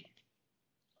got me.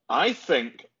 I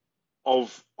think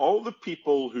of all the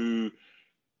people who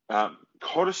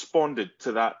corresponded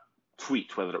to that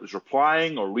tweet, whether it was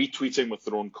replying or retweeting with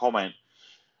their own comment,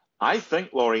 I think,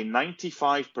 Laurie,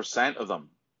 95% of them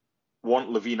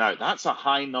want Levine out. That's a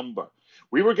high number.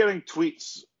 We were getting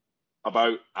tweets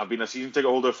about, I've been a season ticket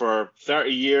holder for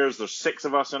 30 years. There's 6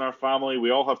 of us in our family.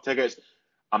 We all have tickets.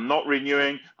 I'm not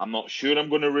renewing. I'm not sure I'm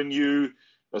going to renew.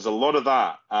 There's a lot of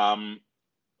that.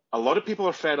 A lot of people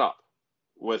are fed up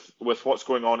with what's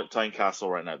going on at Tynecastle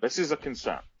right now. This is a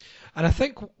concern. And I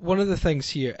think one of the things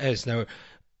here is, now,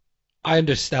 I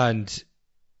understand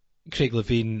Craig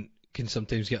Levein can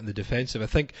sometimes get on the defensive. I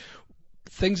think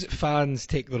things that fans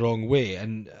take the wrong way,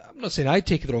 and I'm not saying I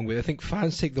take it the wrong way, I think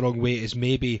fans take the wrong way, is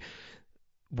maybe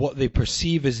what they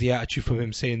perceive as the attitude from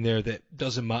him saying there that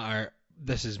doesn't matter,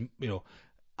 this is,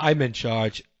 I'm in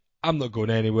charge, I'm not going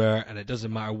anywhere, and it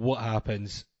doesn't matter what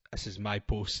happens, this is my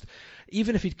post.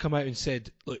 Even if he'd come out and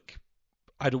said, look,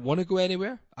 I don't want to go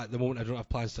anywhere, at the moment I don't have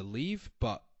plans to leave,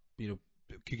 but,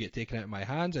 it could get taken out of my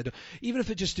hands. Even if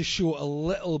it just to show a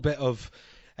little bit of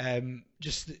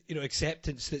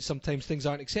acceptance that sometimes things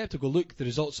aren't acceptable. Look, the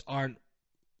results aren't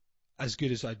as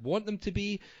good as I'd want them to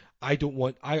be.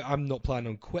 I'm not planning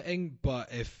on quitting,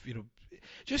 but if,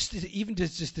 just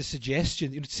the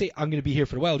suggestion, say I'm going to be here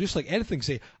for a while, just like anything,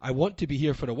 say I want to be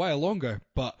here for a while longer,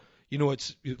 but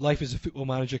it's life as a football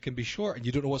manager can be short and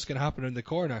you don't know what's going to happen around the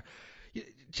corner.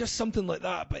 Just something like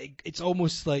that, but it's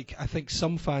almost like, I think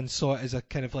some fans saw it as a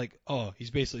kind of like, oh,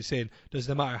 he's basically saying,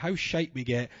 doesn't matter how shite we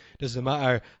get, doesn't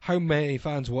matter how many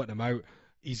fans want him out,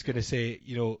 he's going to say,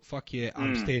 fuck you,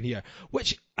 I'm staying here.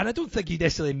 And I don't think he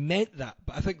necessarily meant that,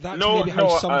 but I think that's maybe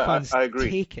how some fans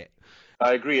take it.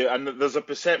 I agree, and there's a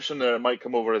perception that it might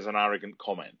come over as an arrogant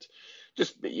comment.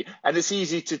 And it's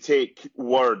easy to take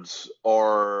words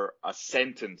or a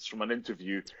sentence from an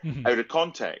interview out of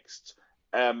context.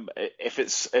 If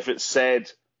it's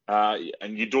said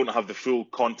and you don't have the full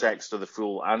context or the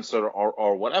full answer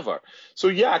or whatever. So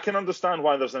yeah, I can understand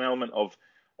why there's an element of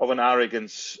an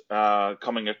arrogance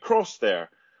coming across there,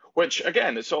 which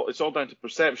again, it's all down to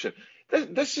perception.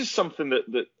 This is something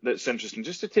that's interesting.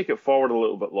 Just to take it forward a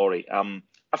little bit, Laurie.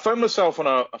 I found myself on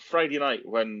a Friday night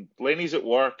when Blaney's at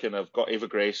work and I've got Ava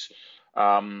Grace,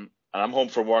 and I'm home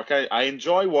from work. I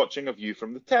enjoy watching A View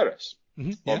from the Terrace.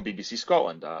 On BBC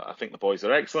Scotland. I think the boys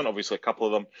are excellent. Obviously, a couple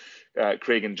of them,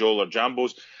 Craig and Joel, are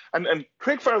jambos. And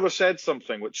Craig further said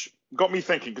something which got me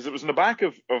thinking, because it was in the back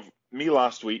of me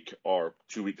last week or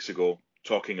 2 weeks ago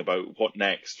talking about what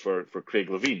next for Craig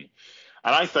Levein.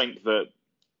 And I think that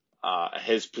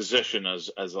his position as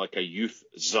like a youth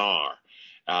czar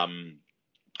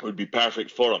would be perfect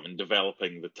for him in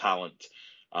developing the talent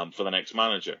for the next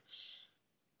manager.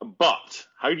 But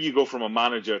how do you go from a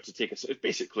manager to take it's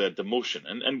basically a demotion?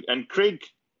 And Craig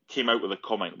came out with a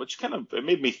comment which it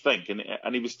made me think,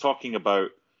 and he was talking about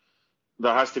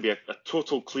there has to be a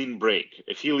total clean break.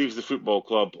 If he leaves the football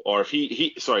club, or if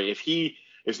he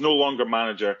is no longer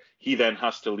manager, he then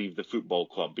has to leave the football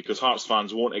club, because Hearts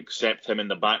fans won't accept him in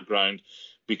the background,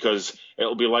 because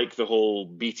it'll be like the whole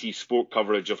BT Sport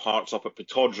coverage of Hearts up at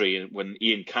Pittodrie when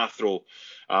Ian Cathro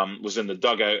was in the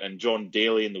dugout and John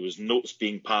Daly, and there was notes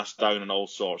being passed down and all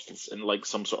sorts, in like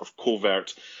some sort of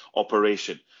covert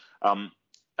operation. And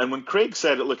when Craig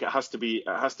said it, look, it has to be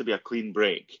a clean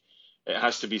break. It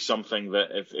has to be something that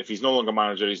if he's no longer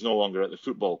manager, he's no longer at the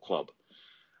football club.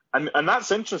 And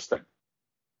that's interesting.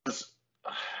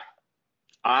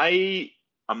 I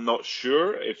am not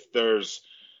sure if there's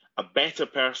a better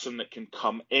person that can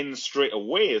come in straight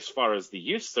away as far as the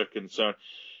youths are concerned.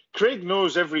 Craig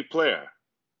knows every player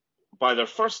by their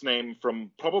first name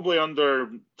from probably under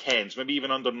 10s, maybe even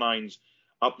under 9s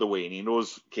up the way. And he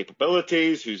knows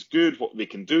capabilities, who's good, what they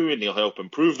can do, and he'll help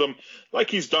improve them, like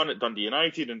he's done at Dundee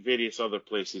United and various other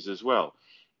places as well.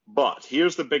 But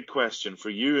here's the big question for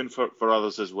you and for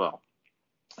others as well.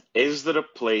 Is there a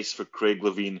place for Craig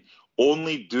Levein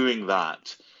only doing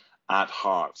that at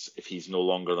Hearts if he's no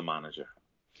longer the manager?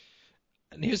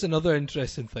 And here's another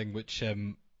interesting thing, which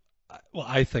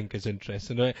I think is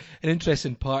interesting. An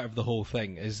interesting part of the whole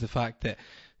thing is the fact that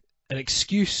an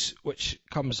excuse which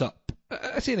comes up,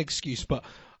 I say an excuse, but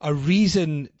a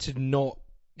reason to not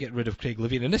get rid of Craig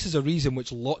Levein, and this is a reason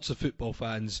which lots of football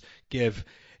fans give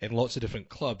in lots of different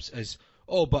clubs, is,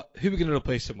 oh, but who are we going to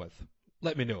replace him with?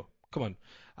 Let me know. Come on.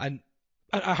 And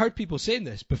I heard people saying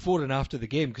this before and after the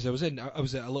game, because I was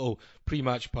at a little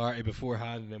pre-match party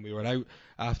beforehand, and then we were out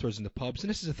afterwards in the pubs. And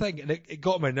this is the thing, and it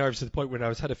got on my nerves to the point when I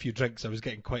had a few drinks, I was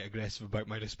getting quite aggressive about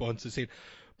my responses, saying,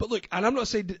 but look, and I'm not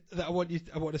saying that I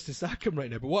want us to sack him right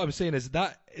now, but what I'm saying is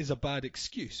that is a bad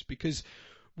excuse, because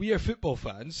we are football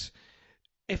fans.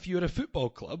 If you're a football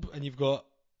club and you've got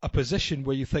a position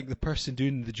where you think the person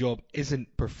doing the job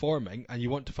isn't performing and you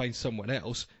want to find someone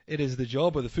else, it is the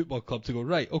job of the football club to go,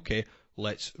 right, okay,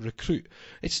 let's recruit.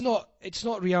 It's not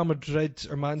Real Madrid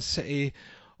or Man City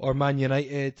or Man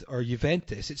United or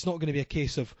Juventus. It's not going to be a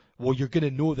case of, well, you're going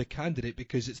to know the candidate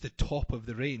because it's the top of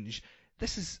the range.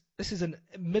 This is a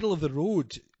middle of the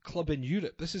road club in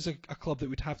Europe. This is a club that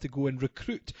would have to go and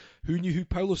recruit. Who knew who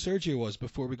Paulo Sergio was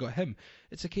before we got him?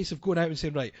 It's a case of going out and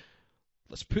saying, right,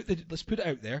 let's put it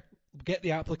out there, get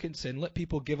the applicants in, let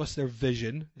people give us their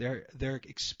vision, their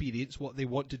experience, what they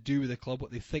want to do with the club,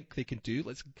 what they think they can do.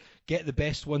 Let's get the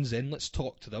best ones in. Let's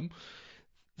talk to them.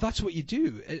 That's what you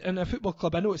do. In a football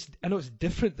club, I know it's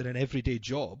different than an everyday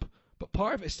job, but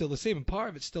part of it's still the same, and part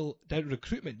of it's still down to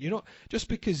recruitment. You're not just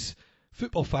because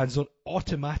football fans don't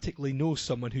automatically know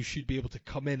someone who should be able to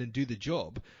come in and do the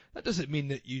job. That doesn't mean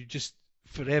that you just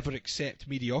forever accept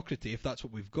mediocrity if that's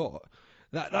what we've got.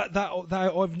 That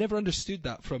I've never understood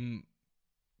that from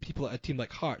people at a team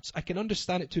like Hearts. I can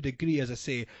understand it to a degree, as I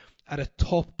say, at a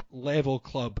top level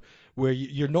club where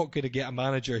you're not going to get a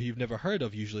manager who you've never heard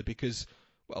of usually because,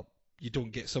 well, you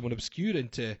don't get someone obscure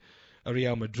into a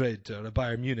Real Madrid or a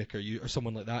Bayern Munich or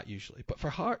someone like that usually. But for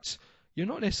Hearts, you're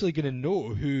not necessarily going to know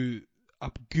who a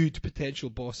good potential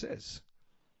boss is.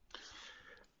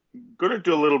 I'm going to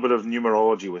do a little bit of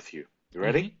numerology with you. You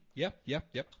ready? Mm-hmm.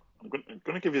 Yep. I'm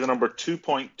going to give you the number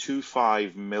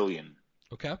 2.25 million.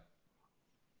 Okay.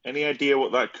 Any idea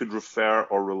what that could refer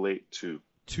or relate to?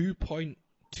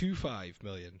 2.25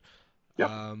 million. Yep.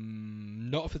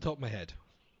 Not off the top of my head.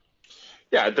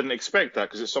 Yeah, I didn't expect that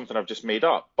because it's something I've just made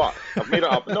up. But I've made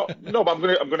it up. No, but I'm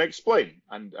going to explain,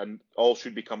 and all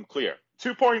should become clear.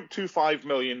 2.25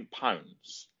 million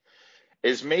pounds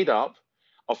is made up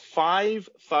of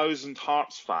 5,000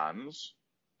 Hearts fans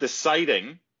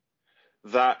deciding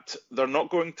that they're not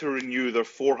going to renew their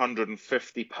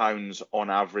 £450 on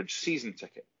average season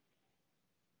ticket.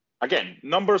 Again,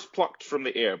 numbers plucked from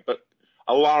the air, but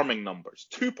alarming numbers.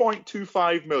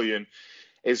 2.25 million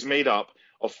is made up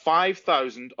of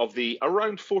 5,000 of the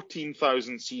around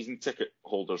 14,000 season ticket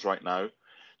holders right now,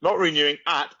 not renewing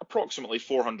at approximately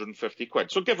 450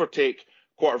 quid. So give or take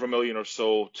 £250,000 or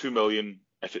so, 2 million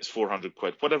if it's 400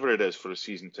 quid, whatever it is for a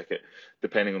season ticket,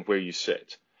 depending on where you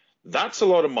sit. That's a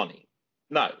lot of money.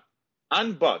 Now,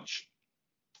 Anne Budge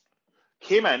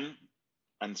came in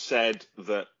and said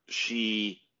that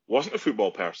she wasn't a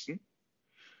football person.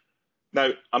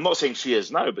 Now, I'm not saying she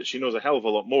is now, but she knows a hell of a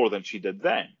lot more than she did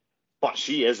then. But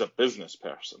she is a business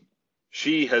person.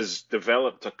 She has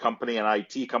developed a company, an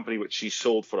IT company, which she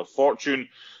sold for a fortune.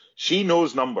 She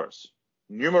knows numbers,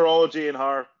 numerology in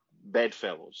her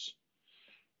bedfellows.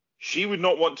 She would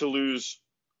not want to lose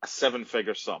a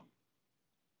seven-figure sum.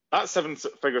 That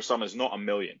seven-figure sum is not $1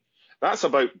 million. That's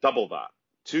about double that,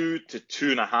 2 to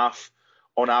 2.5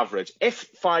 on average. If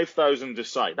 5,000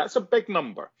 decide, that's a big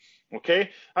number. Okay,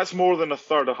 that's more than a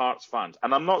third of Hearts fans.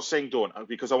 And I'm not saying don't,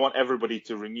 because I want everybody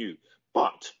to renew.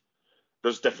 But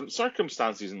there's different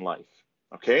circumstances in life.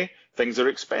 Okay, things are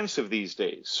expensive these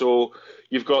days. So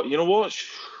you've got, you know what?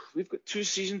 We've got 2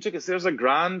 season tickets. There's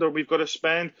 £1,000, or we've got to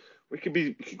spend. We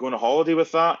could go on a holiday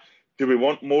with that. Do we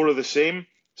want more of the same?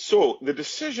 So the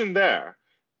decision there,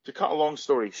 to cut a long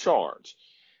story short,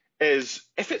 is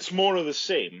if it's more of the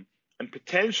same, and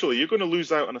potentially you're going to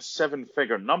lose out on a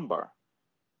 7-figure number,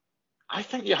 I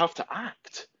think you have to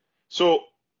act. So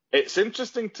it's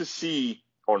interesting to see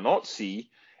or not see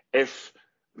if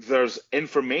there's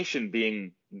information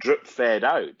being drip-fed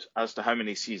out as to how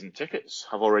many season tickets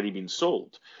have already been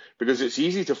sold. Because it's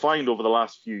easy to find over the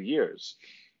last few years.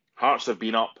 Hearts have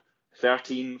been up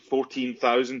 13,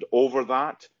 14,000 over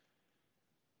that.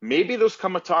 Maybe there's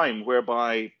come a time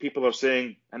whereby people are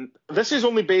saying, and this is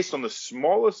only based on the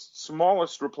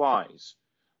smallest replies.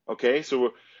 Okay,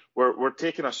 so we're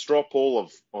taking a straw poll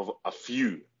of a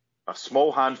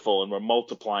small handful, and we're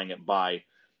multiplying it by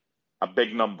a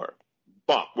big number.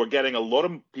 But we're getting a lot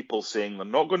of people saying they're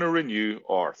not going to renew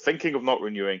or thinking of not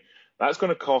renewing. That's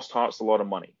going to cost Hearts a lot of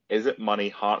money. Is it money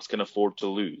Hearts can afford to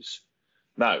lose?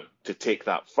 Now, to take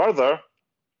that further,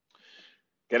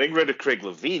 getting rid of Craig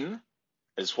Levein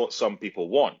is what some people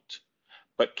want.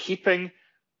 But keeping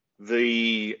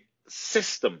the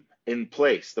system in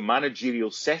place, the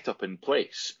managerial setup in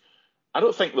place, I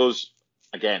don't think those,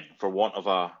 again, for want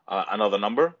of another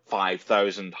number,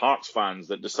 5,000 Hearts fans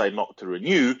that decide not to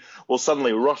renew will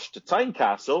suddenly rush to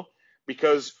Tynecastle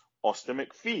because Austin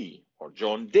McPhee or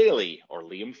John Daly or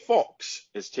Liam Fox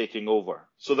is taking over.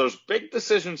 So there's big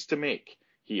decisions to make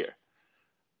here.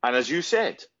 And as you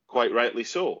said, quite rightly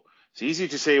so, it's easy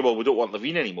to say, well, we don't want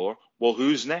Levein anymore. Well,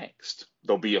 who's next?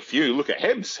 There'll be a few. Look at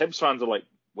Hibs. Hibs fans are like,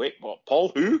 wait, what,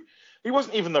 Paul who? He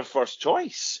wasn't even their first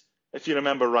choice, if you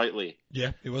remember rightly.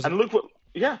 Yeah, he wasn't. And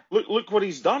look what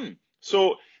he's done.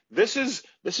 So this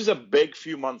is a big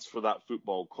few months for that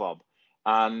football club,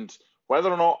 and whether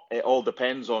or not it all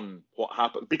depends on what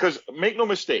happens. Because make no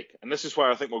mistake, and this is why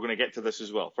I think we're going to get to this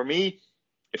as well. For me,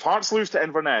 if Hearts lose to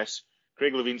Inverness,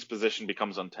 Craig Levein's position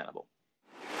becomes untenable.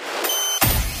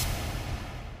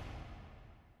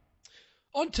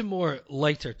 On to more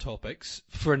lighter topics,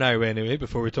 for now anyway,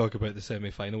 before we talk about the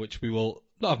semi-final, which we will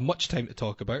not have much time to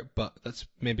talk about, but that's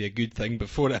maybe a good thing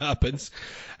before it happens.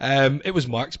 It was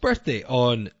Mark's birthday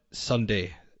on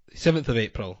Sunday, 7th of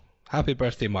April. Happy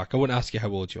birthday, Mark. I won't ask you how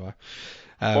old you are.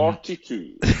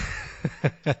 42.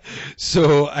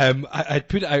 So I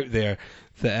put it out there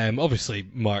that obviously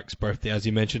Mark's birthday, as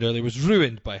you mentioned earlier, was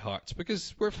ruined by Hearts,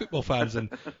 because we're football fans and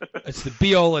it's the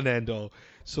be-all and end-all.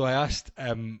 So I asked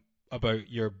about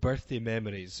your birthday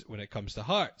memories when it comes to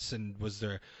Hearts, and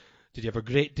did you have a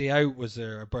great day out? Was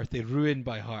there a birthday ruined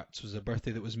by Hearts? Was there a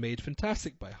birthday that was made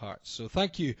fantastic by Hearts? So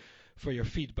thank you for your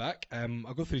feedback.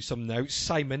 I'll go through some now.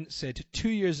 Simon said 2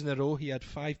 years in a row he had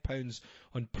 £5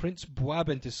 on Prince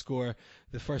Bouabin to score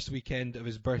the first weekend of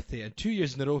his birthday, and 2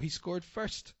 years in a row he scored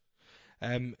first.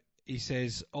 He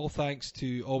says, all thanks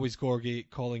to Always Gorgie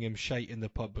calling him shite in the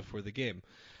pub before the game.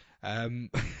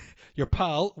 Your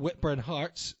pal, Whitburn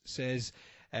Hearts, says,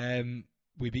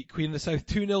 we beat Queen of the South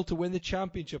 2-0 to win the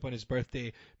championship on his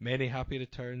birthday. Many happy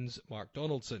returns, Mark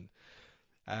Donaldson.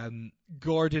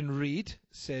 Gordon Reed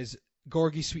says,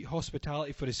 Gorgie sweet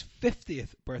hospitality for his 50th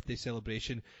birthday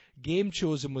celebration. Game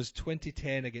chosen was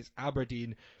 2010 against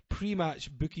Aberdeen. Pre-match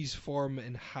bookies form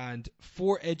in hand.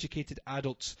 4 educated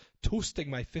adults toasting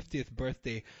my 50th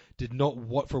birthday did not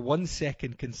for 1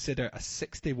 second consider a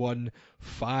 61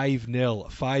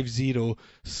 5-0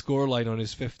 scoreline on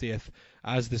his 50th.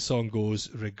 As the song goes,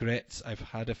 regrets I've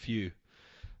had a few.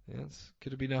 Yes,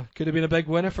 could have been a big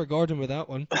winner for Gordon with that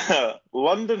one.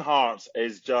 London Hearts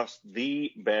is just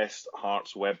the best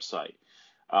Hearts website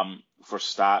for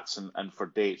stats and for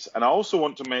dates. And I also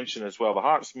want to mention as well, the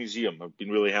Hearts Museum have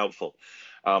been really helpful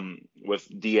with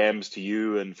DMs to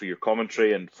you and for your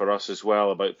commentary, and for us as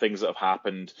well, about things that have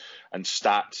happened and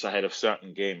stats ahead of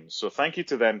certain games. So thank you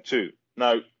to them too.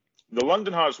 Now, the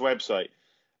London Hearts website,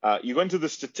 you go into the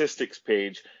statistics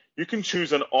page, you can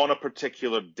choose on a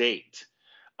particular date.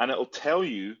 And it'll tell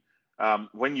you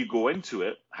when you go into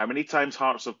it how many times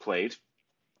Hearts have played,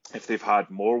 if they've had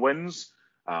more wins,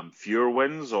 fewer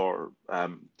wins, or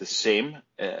the same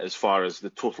as far as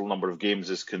the total number of games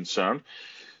is concerned.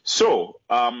 So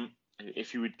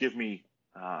if you would give me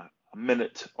a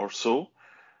minute or so,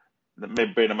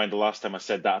 maybe bearing in mind the last time I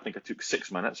said that, I think I took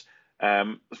 6 minutes.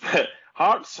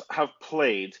 Hearts have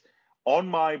played on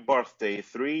my birthday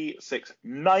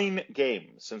 9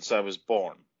 games since I was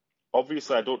born.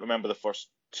 Obviously, I don't remember the first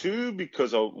 2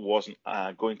 because I wasn't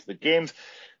going to the games.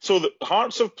 So the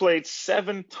Hearts have played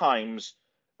 7 times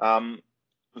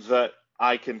that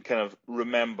I can kind of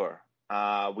remember.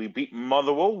 We beat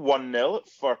Motherwell 1-0 at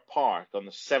Fir Park on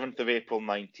the 7th of April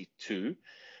 92.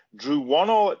 Drew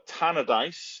 1-1 at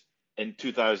Tannadice in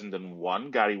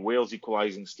 2001. Gary Wales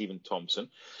equalising Stephen Thompson.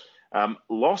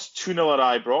 Lost 2-0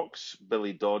 at Ibrox.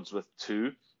 Billy Dodds with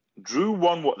 2. Drew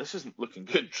 1-1. This isn't looking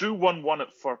good. Drew 1-1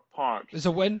 at Fir Park. There's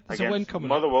a win. There's a win coming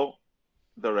Motherwell.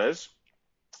 There is.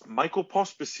 Michael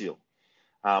Pospisil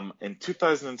in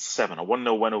 2007, a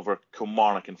 1-0 win over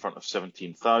Kilmarnock in front of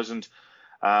 17,000.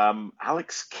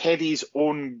 Alex Keddy's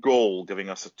own goal, giving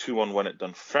us a 2-1 win at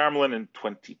Dunfermline in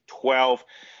 2012.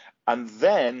 And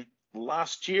then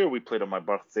last year we played on my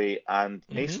birthday, and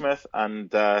Naismith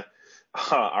and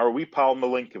our wee pal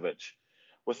Milinkovic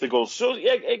with the goals. So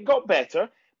yeah, it got better.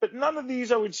 But none of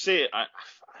these, I would say, I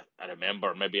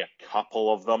remember maybe a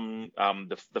couple of them,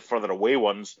 the further away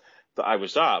ones that I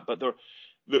was at. But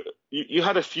you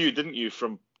had a few, didn't you,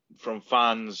 from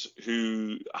fans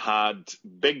who had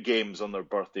big games on their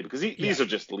birthday? Because these are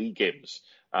just league games.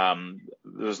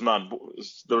 There's none.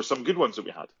 There were some good ones that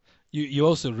we had. You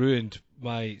also ruined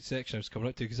my section I was coming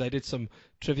up to, because I did some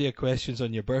trivia questions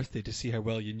on your birthday to see how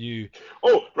well you knew.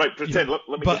 Oh, right, pretend. Let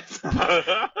me guess.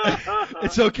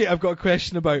 It's okay. I've got a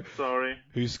question about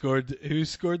who scored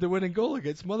the winning goal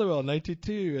against Motherwell in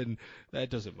 92, and that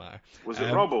doesn't matter. Was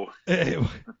it Robbo?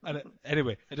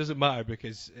 Anyway, it doesn't matter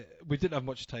because we didn't have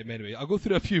much time anyway. I'll go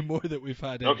through a few more that we've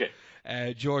had. Okay.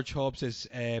 George Hobbs says,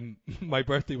 my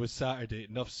birthday was Saturday.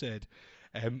 Enough said.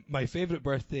 My favourite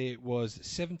birthday was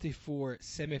 74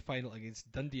 semi-final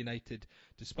against Dundee United.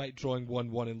 Despite drawing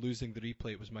 1-1 and losing the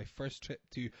replay, it was my first trip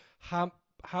to Hamp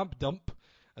Dump,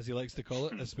 as he likes to call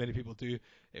it, as many people do.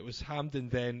 It was Hampden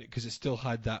then because it still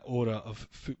had that aura of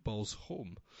football's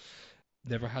home.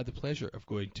 never had the pleasure of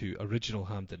going to original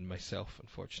Hampden myself,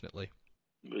 unfortunately.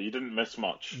 You didn't miss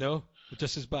much. No,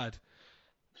 just as bad.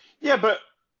 Yeah, but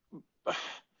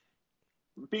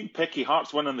being picky,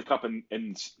 Hearts winning the cup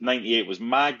in '98 was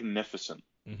magnificent,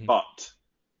 Mm-hmm. but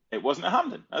it wasn't at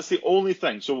Hampden. That's the only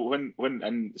thing. So when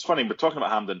and it's funny we're talking about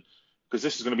Hampden because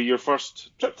this is going to be your first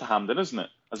trip to Hampden, isn't it?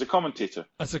 As a commentator.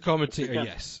 As a commentator,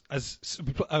 yes. I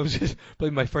was just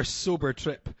probably my first sober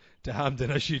trip to Hampden.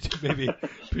 I should maybe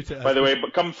put it. By the way,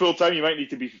 but come full time, you might need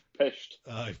to be pished.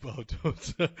 Well,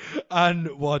 don't.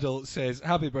 Anne Waddle says,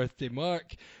 "Happy birthday,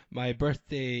 Mark. My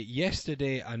birthday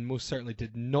yesterday, and most certainly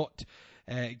did not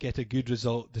get a good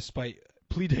result despite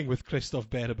pleading with Christoph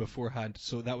Berra beforehand."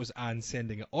 So that was Anne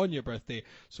sending it on your birthday.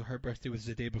 So her birthday was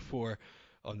the day before,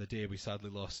 on the day we sadly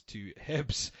lost to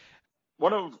Hibs.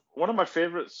 One of my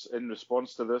favourites in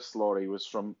response to this, Laurie, was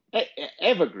from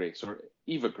Eva Grace, or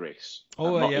Eva Grace.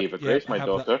 Oh, not yep, Eva Grace, my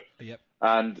daughter. Yep.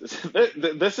 And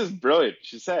this is brilliant.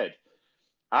 She said,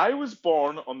 "I was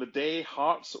born on the day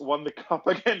Hearts won the cup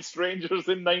against Rangers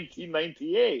in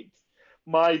 1998.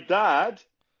 My dad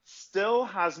still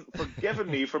hasn't forgiven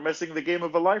me for missing the game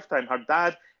of a lifetime." Her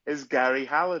dad is Gary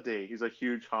Halliday. He's a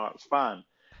huge Hearts fan.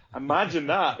 Imagine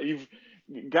that.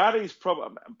 Gary,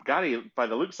 by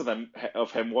the looks of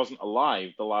him, wasn't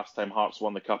alive the last time Hearts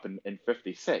won the cup in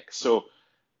 '56. So,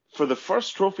 for the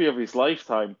first trophy of his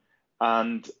lifetime,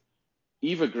 and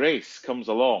Eva Grace comes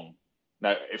along.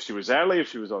 Now, if she was early, if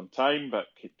she was on time, but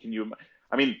can you?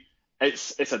 I mean,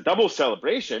 it's a double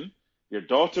celebration. Your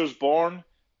daughter's born,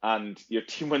 and your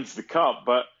team wins the cup.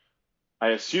 But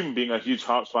I assume, being a huge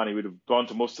Hearts fan, he would have gone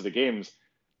to most of the games.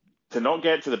 To not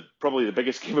get to probably the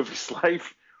biggest game of his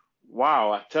life.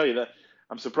 Wow, I tell you that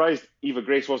I'm surprised Eva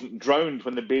Grace wasn't drowned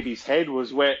when the baby's head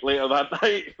was wet later that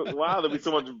night. Wow, there'd be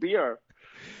so much beer.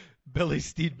 Billy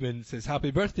Steedman says,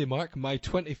 "Happy birthday, Mark. My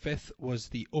 25th was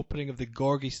the opening of the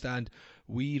Gorgie stand.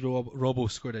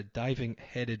 Robbo scored a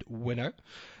diving-headed winner.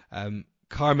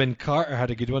 Carmen Carter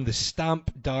had a good one. The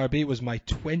Stamp Derby was my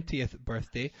 20th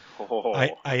birthday. Oh.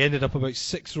 I ended up about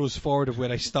 6 rows forward of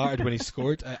where I started when he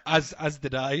scored, as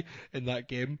did I in that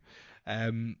game.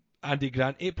 Andy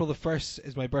Grant, April the 1st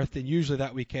is my birthday, and usually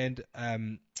that weekend,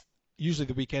 usually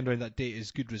the weekend around that date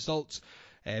is good results.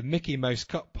 Mickey Mouse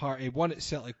Cup Party, one at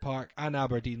Celtic Park and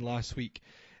Aberdeen last week,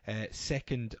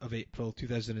 2nd of April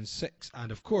 2006,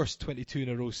 and of course 22 in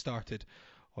a row started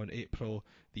on April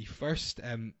the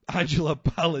 1st. Angela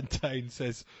Ballantyne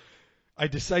says, "I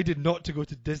decided not to go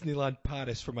to Disneyland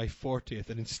Paris for my 40th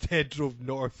and instead drove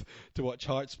north to watch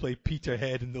Hearts play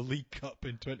Peterhead in the League Cup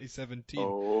in 2017.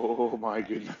 Oh my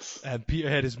goodness.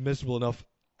 Peterhead is miserable enough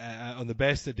on the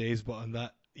best of days, but on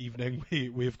that evening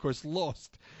we of course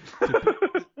lost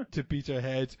to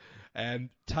Peterhead.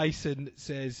 Tyson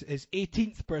says his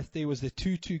 18th birthday was the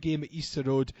 2-2 game at Easter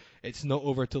Road. It's not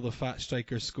over till the fat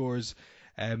striker scores.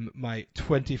 My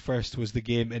 21st was the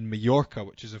game in Mallorca,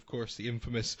 which is, of course, the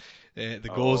infamous the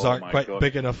goals aren't quite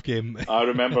big enough game. I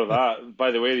remember that.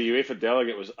 By the way, the UEFA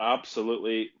delegate was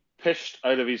absolutely pished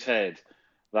out of his head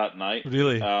that night.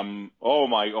 Really?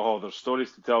 There's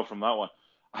stories to tell from that one.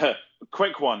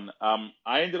 Quick one.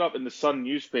 I ended up in the Sun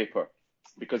newspaper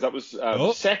because that was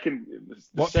the second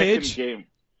page? game.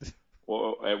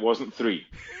 Well, it wasn't 3.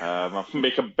 I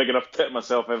make a big enough tip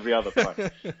myself every other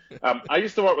time. I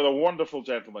used to work with a wonderful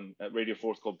gentleman at Radio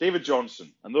 4 called David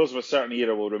Johnson, and those of a certain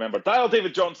era will remember Dial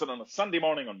David Johnson on a Sunday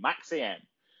morning on Max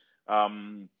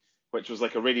AM, which was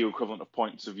like a radio equivalent of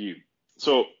Points of View.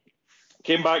 So,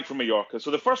 came back from Mallorca.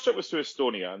 So the first trip was to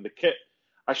Estonia, and the kit,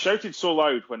 I shouted so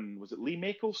loud when, was it Lee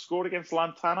Makel scored against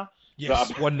Lantana?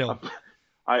 Yes, 1-0.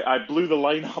 I blew the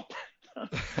line up.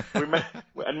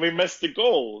 we missed the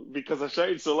goal because I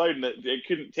shouted so loud and it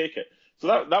couldn't take it. So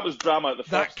that was drama at the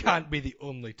first. That can't be the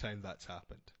only time that's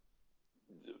happened.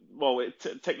 Well,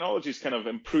 technology's kind of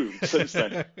improved since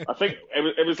then. I think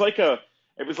it was like a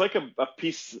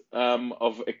piece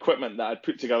of equipment that I'd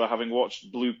put together having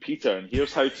watched Blue Peter, and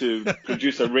here's how to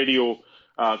produce a radio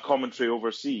commentary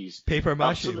overseas. Paper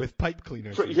mache with pipe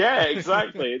cleaners. Yeah,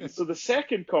 exactly. So the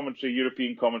second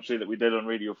European commentary that we did on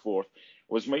Radio 4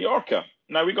 was Mallorca.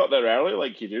 Now, we got there early,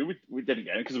 like you do. We didn't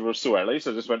get in because we were so early,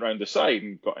 so I just went round the side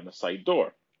and got in the side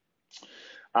door.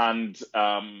 And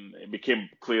it became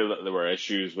clear that there were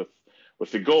issues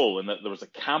with the goal and that there was a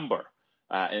camber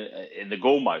in the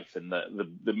goal mouth, and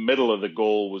the middle of the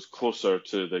goal was closer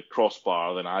to the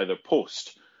crossbar than either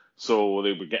post. So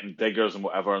they were getting diggers and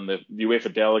whatever, and the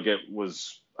UEFA delegate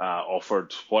was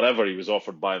offered whatever he was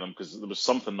offered by them because there was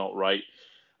something not right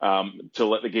to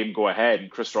let the game go ahead,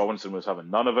 and Chris Robinson was having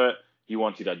none of it. He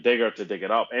wanted a digger to dig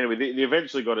it up. Anyway, they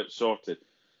eventually got it sorted.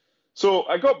 So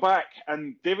I got back,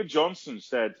 and David Johnson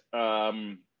said,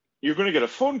 "You're going to get a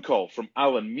phone call from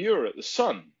Alan Muir at the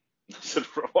Sun." I said,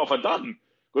 "What have I done?" He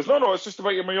goes, "No, it's just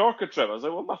about your Mallorca trip." I was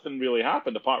like, "Well, nothing really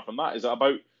happened apart from that. Is it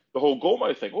about the whole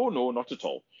Goldmouth thing?" "Oh no, not at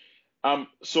all."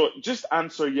 So just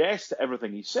answer yes to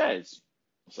everything he says.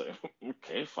 I was like,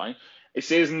 "Okay, fine." He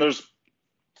says, "And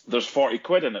there's 40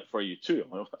 quid in it for you too."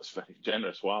 I'm like, "Oh, that's very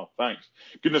generous. Wow, thanks."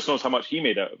 Goodness knows how much he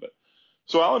made out of it.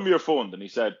 So Alan Muir phoned and he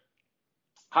said,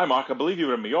 "Hi, Mark, I believe you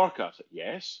were in Mallorca." I said,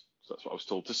 "Yes." So that's what I was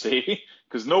told to say,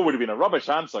 because no would have been a rubbish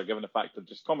answer given the fact I'd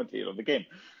just commentated on the game.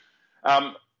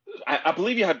 I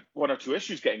believe you had one or two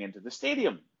issues getting into the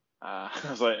stadium. I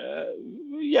was like,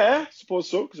 yeah, I suppose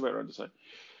so, because I went around the side.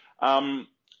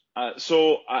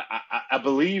 So I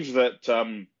believe that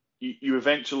you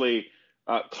eventually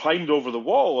climbed over the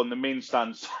wall on the main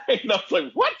stand side. And I was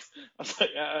like, what? I was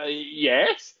like,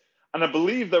 yes. And I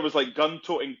believe there was like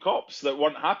gun-toting cops that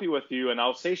weren't happy with you and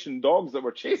Alsatian dogs that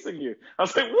were chasing you. I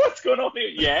was like, what's going on here?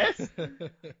 Yes.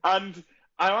 And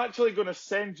I'm actually going to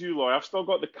send you, Lloyd. I've still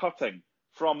got the cutting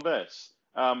from this,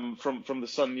 from the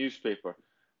Sun newspaper.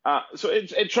 So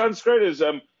it transcribed as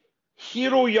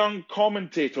hero young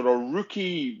commentator or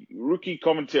rookie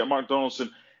commentator Mark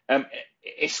Donaldson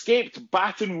escaped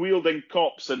baton-wielding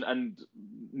cops and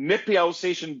nippy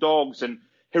Alsatian dogs and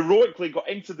heroically got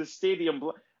into the stadium.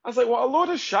 I was like, what a load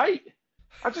of shite.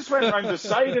 I just went around the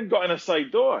side and got in a side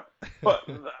door. But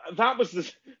that was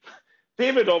the...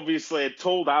 David obviously had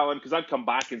told Alan, because I'd come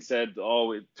back and said,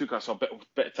 oh, it took us a bit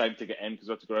of time to get in because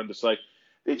we had to go around the side.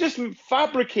 They just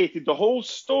fabricated the whole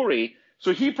story.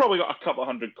 So he probably got a couple of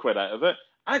 £100 out of it.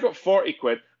 I got 40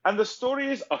 quid. And the story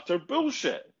is utter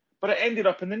bullshit. But it ended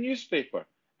up in the newspaper.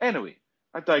 Anyway,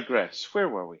 I digress. Where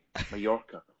were we?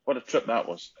 Mallorca. What a trip that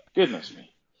was. Goodness me.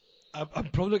 I'm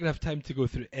probably going to have time to go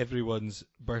through everyone's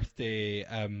birthday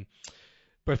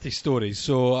stories.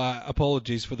 So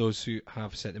apologies for those who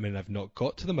have sent them in and I've not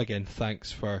got to them. Again,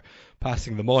 thanks for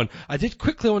passing them on. I did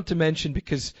quickly want to mention,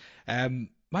 because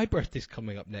my birthday's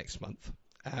coming up next month.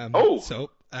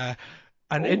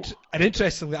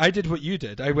 Interestingly, I did what you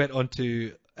did. I went on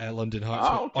to London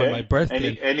Hearts on my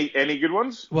birthday. Any good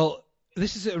ones? Well,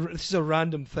 this is a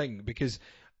random thing, because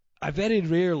I very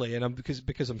rarely, and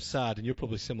because I'm sad, and you're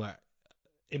probably similar.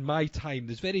 In my time,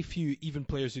 there's very few even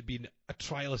players who'd been a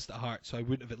trialist at Hearts, so I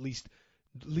wouldn't have at least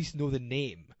know the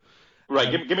name.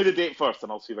 Right, give me the date first,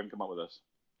 and I'll see if I can come up with this.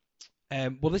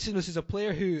 Well, this is a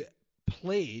player who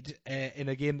played in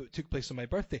a game that took place on my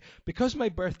birthday. Because my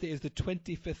birthday is the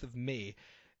 25th of May,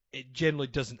 it generally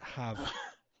doesn't have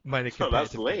minor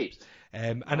competitive that's late. games.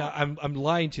 And I'm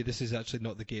lying to you. This is actually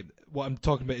not the game. What I'm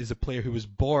talking about is a player who was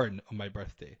born on my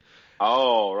birthday.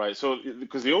 Oh, right. So,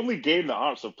 because the only game that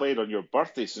Hearts have played on your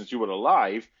birthday since you were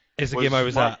alive is the game I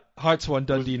was at. Hearts 1,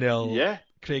 Dundee 0. Yeah.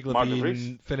 Craig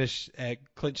Levein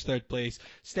clinched third place.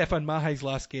 Stefan Mahai's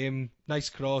last game, nice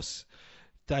cross,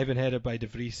 diving header by De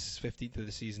Vries, 15th of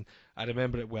the season. I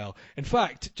remember it well. In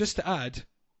fact, just to add,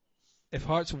 if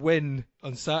Hearts win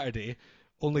on Saturday,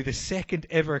 only the second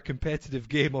ever competitive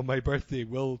game on my birthday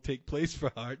will take place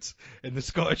for Hearts in the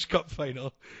Scottish Cup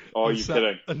final. Oh, you're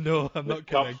kidding? No, I'm not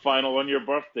kidding. Cup final on your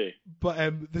birthday.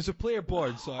 But there's a player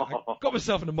born, so I got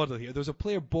myself in a muddle here. There was a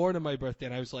player born on my birthday,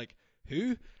 and I was like,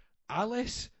 who?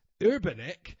 Ales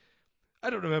Urbanek? I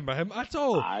don't remember him at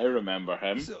all. I remember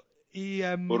him. So he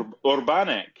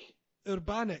Urbanek.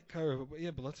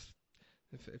 Yeah, but that's...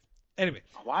 Anyway.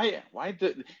 Why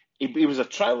did... He was a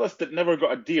trialist that never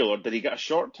got a deal, or did he get a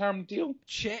short-term deal?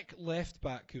 Czech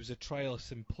left-back who was a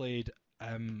trialist and played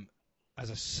as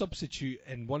a substitute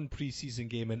in one pre-season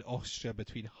game in Austria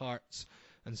between Hearts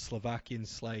and Slovakian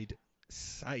side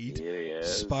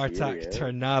Spartak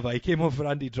Trnava. He came on for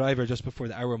Andy Driver just before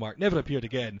the hour mark. Never appeared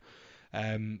again.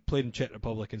 Played in Czech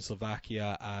Republic and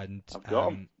Slovakia. And I've got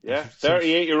him. Yeah,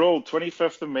 38-year-old,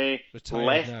 25th of May,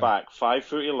 left-back,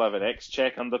 5'11",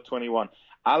 ex-Czech under 21.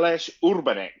 Ales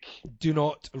Urbanek. Do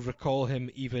not recall him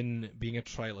even being a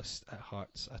trialist at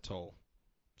Hearts at all.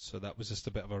 So that was just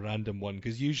a bit of a random one,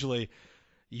 because usually,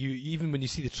 even when you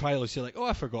see the trialists, you're like, oh,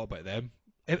 I forgot about them.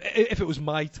 If it was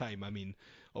my time, I mean,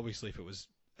 obviously if it was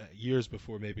years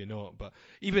before, maybe not. But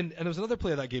and there was another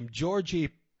player that game, Georgi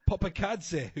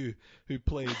Popakadze, who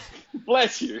played.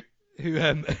 Bless you. Who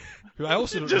I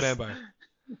also don't remember.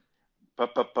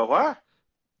 What?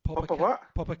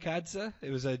 Popakadze. It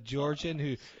was a Georgian who.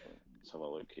 Let's have a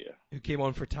look here. Who came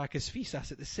on for Takis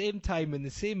Fisas at the same time in the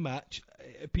same match.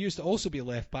 Appears to also be a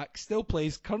left back. Still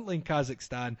plays currently in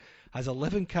Kazakhstan. Has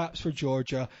 11 caps for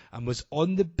Georgia and was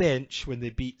on the bench when they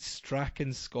beat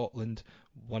Strachan Scotland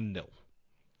 1-0.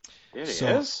 There he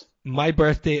is. my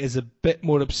birthday is a bit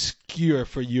more obscure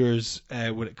for yours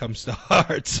when it comes to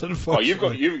Hearts,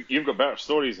 unfortunately. You've got better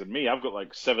stories than me. I've got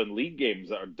like 7 league games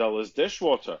that are dull as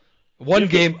dishwater. One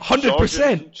game,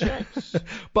 100%.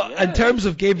 But in terms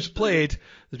of games played,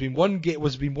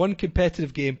 there's been one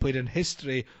competitive game played in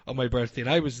history on my birthday, and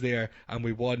I was there, and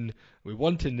we won. We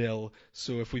won 2-0.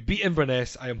 So if we beat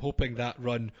Inverness, I am hoping that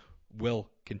run will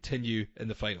continue in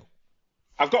the final.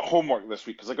 I've got homework this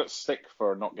week because I got stick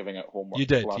for not giving out homework. You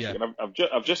did, last yeah. week. And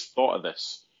I've just thought of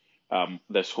this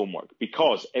homework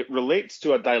because it relates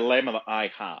to a dilemma that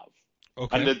I have.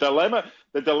 Okay. And the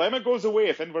dilemma goes away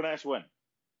if Inverness win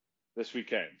this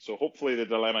weekend. So hopefully the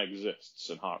dilemma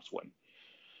exists and Hearts win.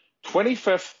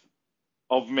 25th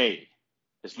of May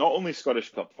is not only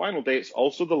Scottish Cup final day, it's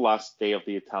also the last day of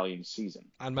the Italian season.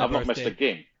 And my I've not missed a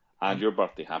game. And your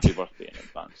birthday. Happy birthday in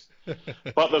advance.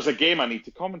 But there's a game I need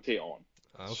to commentate on.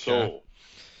 Okay.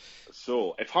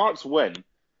 So if Hearts win,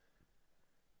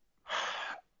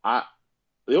 the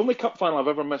only cup final I've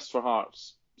ever missed for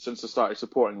Hearts since I started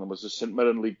supporting them was the St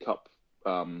Mirren League Cup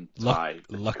tie.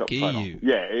 Lucky cup you.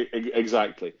 Yeah,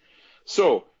 exactly.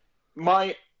 So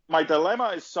my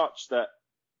dilemma is such that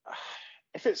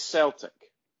if it's Celtic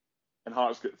and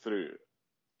Hearts get through,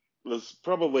 there's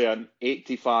probably an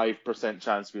 85%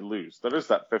 chance we lose. There is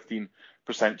that 15%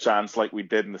 chance, like we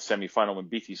did in the semi-final when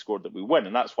Beattie scored, that we win,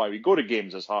 and that's why we go to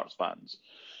games as Hearts fans.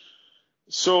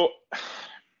 So,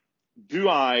 do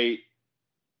I?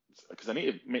 Because I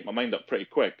need to make my mind up pretty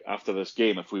quick after this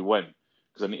game if we win,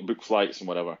 because I need to book flights and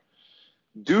whatever.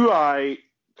 Do I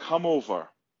come over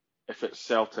if it's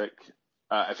Celtic?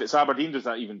 If it's Aberdeen, does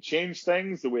that even change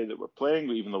things the way that we're playing?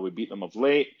 Even though we beat them of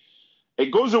late. It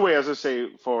goes away, as I say,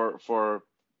 for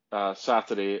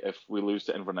Saturday if we lose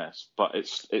to Inverness, but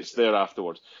it's there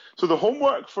afterwards. So the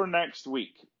homework for next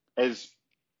week is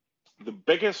the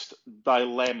biggest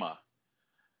dilemma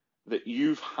that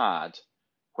you've had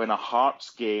when a Hearts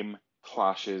game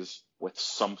clashes with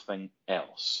something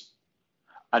else.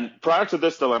 And prior to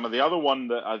this dilemma, the other one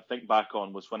that I think back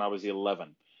on was when I was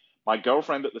 11. My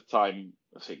girlfriend at the time,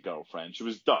 I say girlfriend, she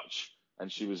was Dutch.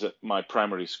 And she was at my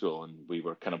primary school, and we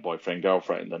were kind of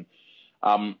boyfriend-girlfriend. And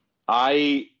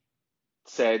I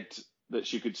said that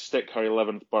she could stick her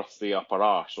 11th birthday up her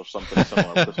arse or something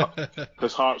similar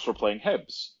because Hearts were playing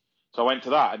Hibs. So I went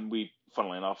to that, and we,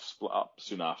 funnily enough, split up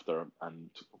soon after and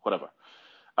whatever.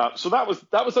 So that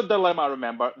was a dilemma I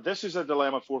remember. This is a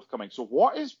dilemma forthcoming. So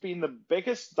what has been the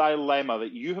biggest dilemma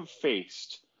that you have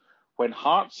faced when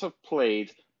Hearts have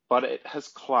played, but it has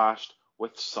clashed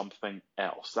with something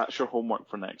else? That's your homework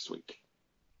for next week.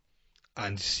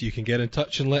 And you can get in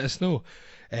touch and let us know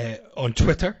on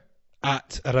Twitter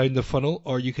at Around the Funnel,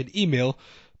 or you can email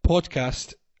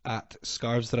podcast at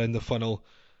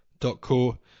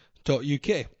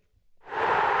scarvesaroundthefunnel.co.uk.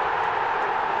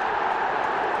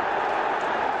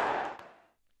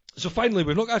 So finally,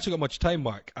 we've not actually got much time,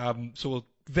 Mark. So we'll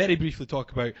very briefly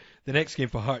talk about the next game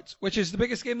for Hearts, which is the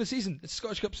biggest game of the season. It's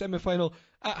Scottish Cup semi-final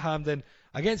at Hampden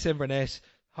against Inverness.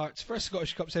 Hearts' first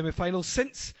Scottish Cup semi-final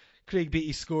since Craig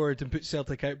Beattie scored and put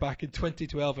Celtic out back in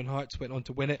 2012, and Hearts went on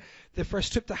to win it. The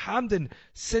first trip to Hampden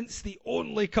since the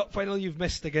only cup final you've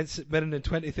missed against St Mirren in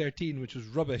 2013, which was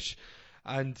rubbish.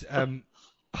 And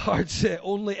Hearts'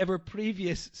 only ever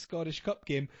previous Scottish Cup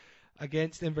game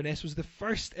against Inverness was the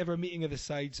first ever meeting of the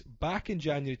sides back in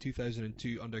January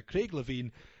 2002 under Craig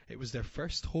Levein. It was their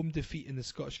first home defeat in the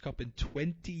Scottish Cup in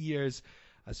 20 years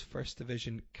as First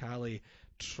Division Caley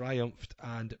triumphed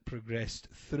and progressed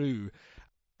through.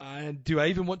 And do I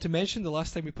even want to mention the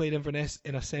last time we played Inverness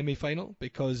in a semi-final?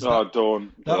 Because that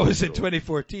was in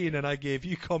 2014, and I gave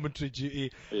you commentary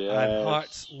duty. Yes. And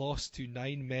Hearts lost to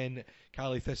 9 men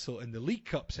Caley Thistle in the League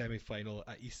Cup semi-final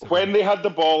at Easter. When they had the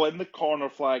ball in the corner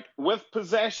flag with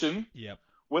possession, yep,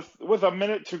 with a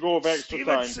minute to go of extra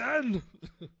time.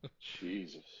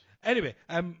 Jesus. Anyway,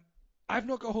 I've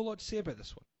not got a whole lot to say about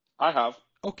this one. I have.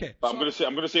 Okay, but I'm going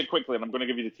to say it quickly, and I'm going to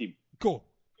give you the team. Go.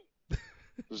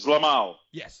 Zlamal.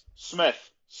 Yes. Smith,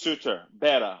 Suter,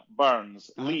 Berra,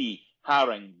 Burns, Lee,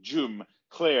 Haring, Joom,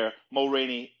 Clare,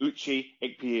 Mulroney, Uche,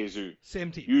 Ikpeazu.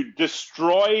 Same team. You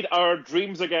destroyed our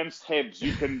dreams against Hibs.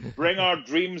 You can bring our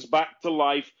dreams back to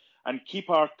life and keep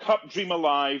our cup dream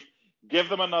alive. Give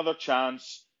them another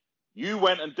chance. You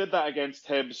went and did that against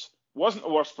Hibs. Wasn't the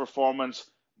worst performance,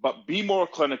 but be more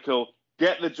clinical.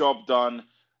 Get the job done.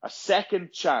 A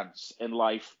second chance in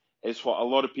life is what a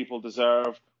lot of people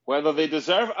deserve. Whether they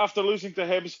deserve it after losing to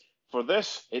Hibs, for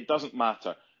this, it doesn't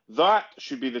matter. That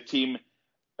should be the team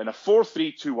in a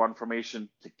 4-3-2-1 formation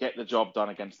to get the job done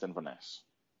against Inverness.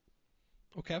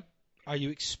 Okay. Are you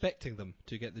expecting them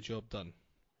to get the job done?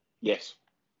 Yes.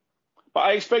 But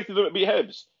I expected them to beat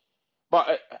Hibs.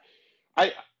 But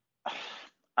I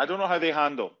don't know how they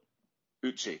handle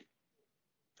Uche.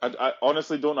 I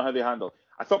honestly don't know how they handle.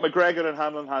 I thought McGregor and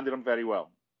Hanlon handled him very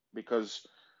well because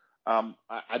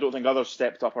I don't think others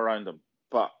stepped up around him.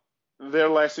 But they're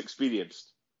less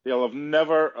experienced. They'll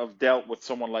never have dealt with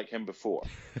someone like him before.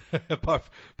 apart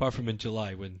from in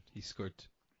July when he scored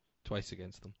twice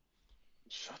against them.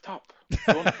 Shut up.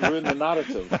 Don't ruin the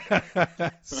narrative.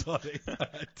 Sorry.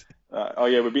 Oh,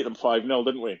 yeah, we beat them 5-0,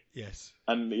 didn't we? Yes.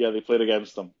 And, yeah, they played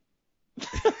against them.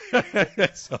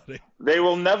 Sorry. They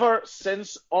will never,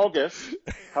 since August,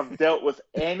 have dealt with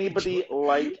anybody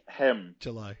like him.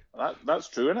 July. That's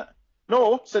true, isn't it?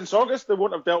 No, since August, they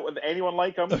won't have dealt with anyone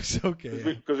like him. That's okay.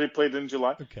 Because we played in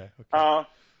July. Okay.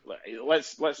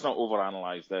 Let's not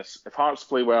overanalyze this. If Hearts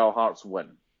play well, Hearts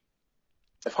win.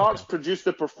 If Hearts produce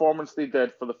the performance they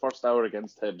did for the first hour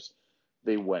against Hibs,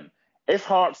 they win. If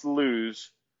Hearts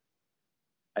lose,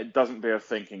 it doesn't bear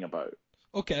thinking about.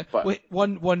 Okay. But wait,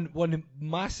 one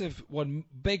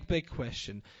big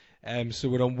question. So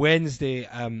we're on Wednesday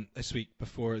this week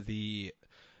before the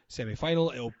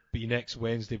semi-final. It'll be next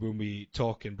Wednesday when we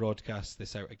talk and broadcast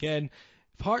this out again.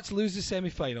 If Hearts lose the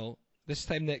semi-final this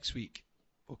time next week,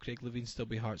 will Craig Levein still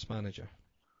be Hearts manager?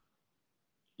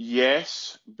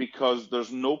 Yes, because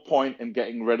there's no point in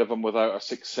getting rid of him without a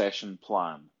succession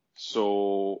plan.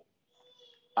 So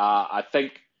I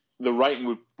think the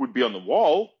writing would be on the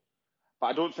wall, but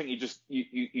I don't think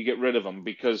you get rid of him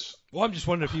because. Well, I'm just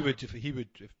wondering if he would.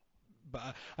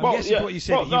 But I'm guessing what you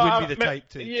said, he would be the type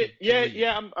to.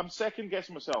 Yeah. I'm second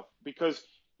guessing myself because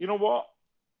you know what?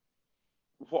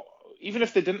 Even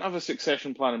if they didn't have a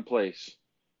succession plan in place,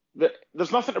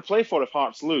 there's nothing to play for if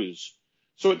Hearts lose.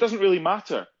 So it doesn't really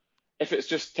matter if it's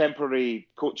just temporary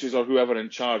coaches or whoever in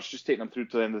charge, just taking them through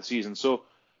to the end of the season. So,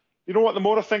 you know what? The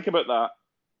more I think about that,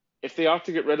 if they are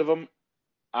to get rid of him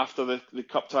after the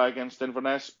cup tie against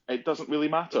Inverness, it doesn't really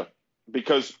matter.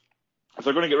 Because if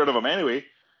they're going to get rid of him anyway,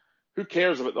 who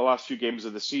cares about the last few games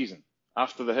of the season?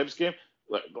 After the Hibs game,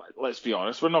 let's be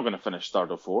honest, we're not going to finish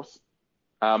third or fourth.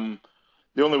 The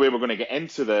only way we're going to get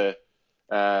into the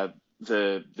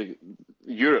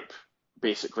Europe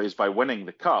basically is by winning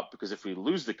the cup, because if we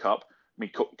lose the cup, I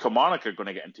mean, Kilmarnock are going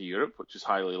to get into Europe, which is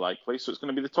highly likely, so it's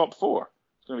going to be the top four.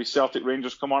 It's going to be Celtic,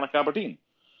 Rangers, Kilmarnock, Aberdeen.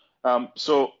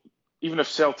 So even if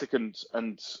Celtic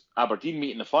and Aberdeen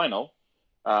meet in the final,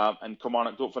 and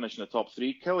Kilmarnock don't finish in the top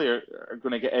three, Killie are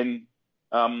going to get in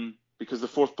because the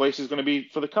fourth place is going to be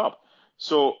for the cup.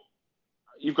 So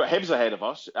you've got Hibs ahead of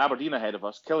us, Aberdeen ahead of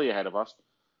us, Killie ahead of us.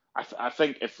 I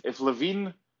think if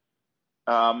Levein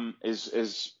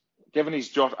is given his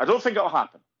jotters, I don't think it'll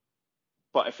happen,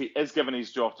 but if he is given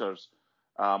his jotters,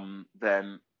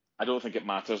 then I don't think it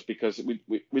matters because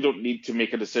we don't need to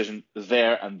make a decision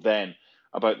there and then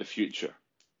about the future.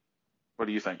 What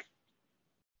do you think?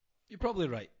 You're probably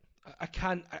right.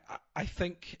 I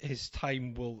think his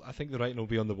time will. I think the writing will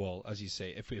be on the wall, as you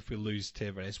say. If we lose to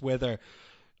Inverness, whether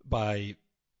by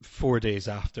 4 days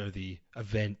after the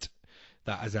event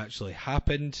that has actually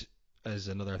happened is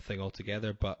another thing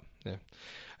altogether. But yeah,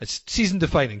 it's season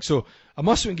defining. So a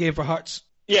must-win game for Hearts.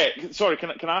 Yeah. Sorry. Can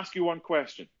I ask you one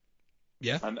question?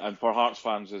 Yeah. And for Hearts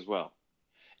fans as well.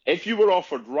 If you were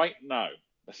offered right now,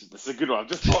 this is a good one. I've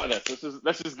just thought of this.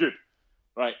 This is good.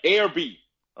 Right. A or B.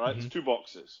 All right. There's two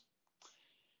boxes.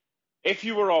 If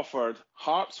you were offered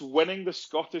Hearts winning the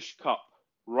Scottish Cup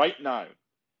right now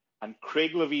and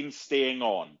Craig Levein staying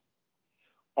on,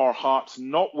 or Hearts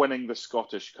not winning the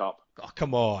Scottish Cup. Oh,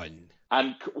 come on.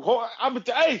 And what?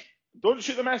 Hey, don't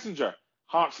shoot the messenger.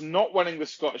 Hearts not winning the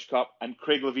Scottish Cup and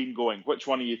Craig Levein going. Which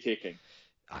one are you taking?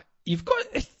 You've got.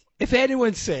 If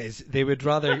anyone says they would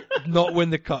rather not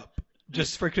win the cup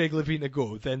just for Craig Levein to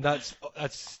go, then that's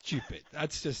stupid.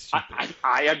 That's just stupid.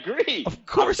 I agree. Of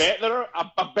course. I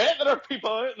bet there are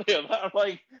people out there that are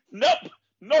like, nope,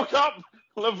 no cup.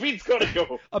 Levein's got to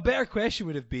go. A better question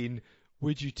would have been,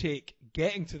 would you take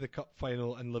getting to the cup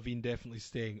final and Levein definitely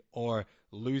staying, or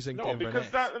losing to Inverness?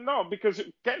 Because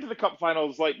getting to the cup final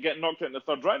is like getting knocked out in the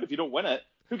third round. If you don't win it,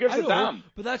 who gives a damn?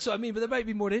 But that's what I mean. But that might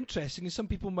be more interesting, and some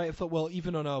people might have thought, well,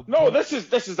 even on a this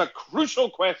is a crucial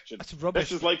question. That's rubbish.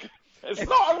 This is like it's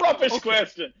not a rubbish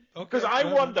question because I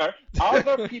wonder: are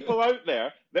there people out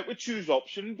there that would choose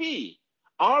option B?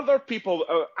 Are there people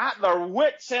at their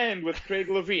wits' end with Craig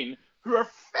Levein who are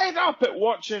fed up at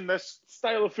watching this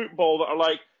style of football that are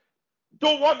like,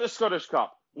 don't want the Scottish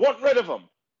Cup, want rid of him?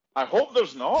 I hope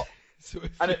there's not. Give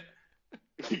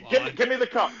me the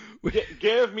cup.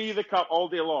 Give me the cup all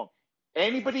day long.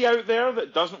 Anybody out there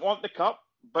that doesn't want the cup,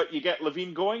 but you get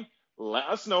Levein going, let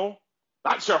us know.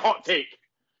 That's your hot take.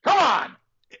 Come on!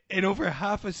 In over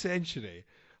half a century,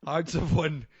 Hearts have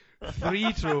won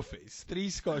 3 trophies, 3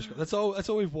 Scottish Cups. That's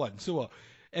all we've won. So what?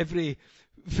 Every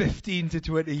 15 to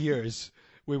 20 years,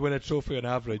 we win a trophy on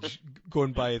average,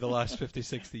 going by the last 50,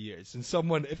 60 years. And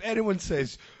if anyone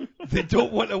says they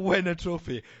don't want to win a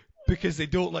trophy because they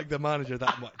don't like the manager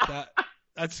that much,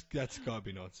 that's got to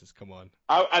be nonsense. Come on.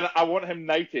 I want him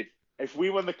knighted. If we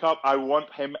win the cup, I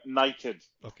want him knighted.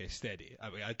 Okay, steady. I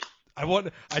mean,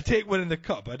 I take winning the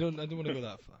cup. I don't want to go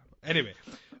that far. Anyway,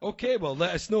 okay. Well,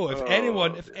 let us know if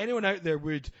anyone out there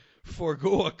would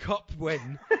forego a cup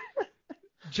win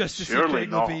just to see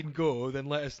Craig Levein go. Then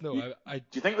let us know. Do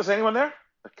you think there's anyone there?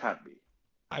 There can't be.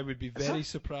 I would be very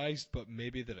surprised, but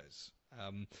maybe there is.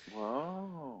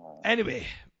 Wow. Anyway,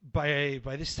 by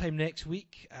this time next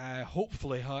week,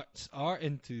 hopefully Hearts are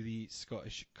into the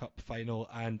Scottish Cup final,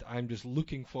 and I'm just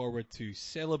looking forward to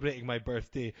celebrating my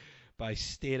birthday by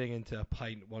staring into a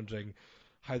pint, wondering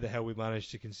how the hell we managed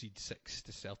to concede 6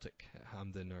 to Celtic at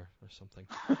Hampden or something.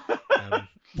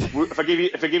 If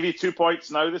I give you 2 points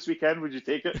now this weekend, would you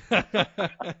take it?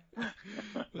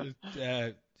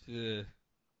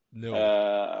 No.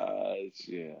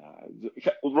 Yeah.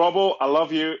 Robbo, I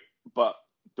love you, but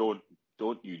don't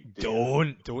you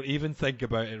dare. Don't even think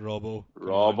about it, Robbo.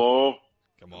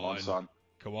 Come on, son.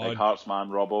 Come on. Big Hearts man,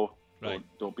 Robbo. Right.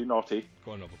 Don't be naughty.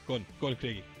 Go on, Robbo. Go on,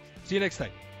 Craigie. See you next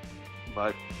time.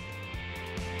 Bye.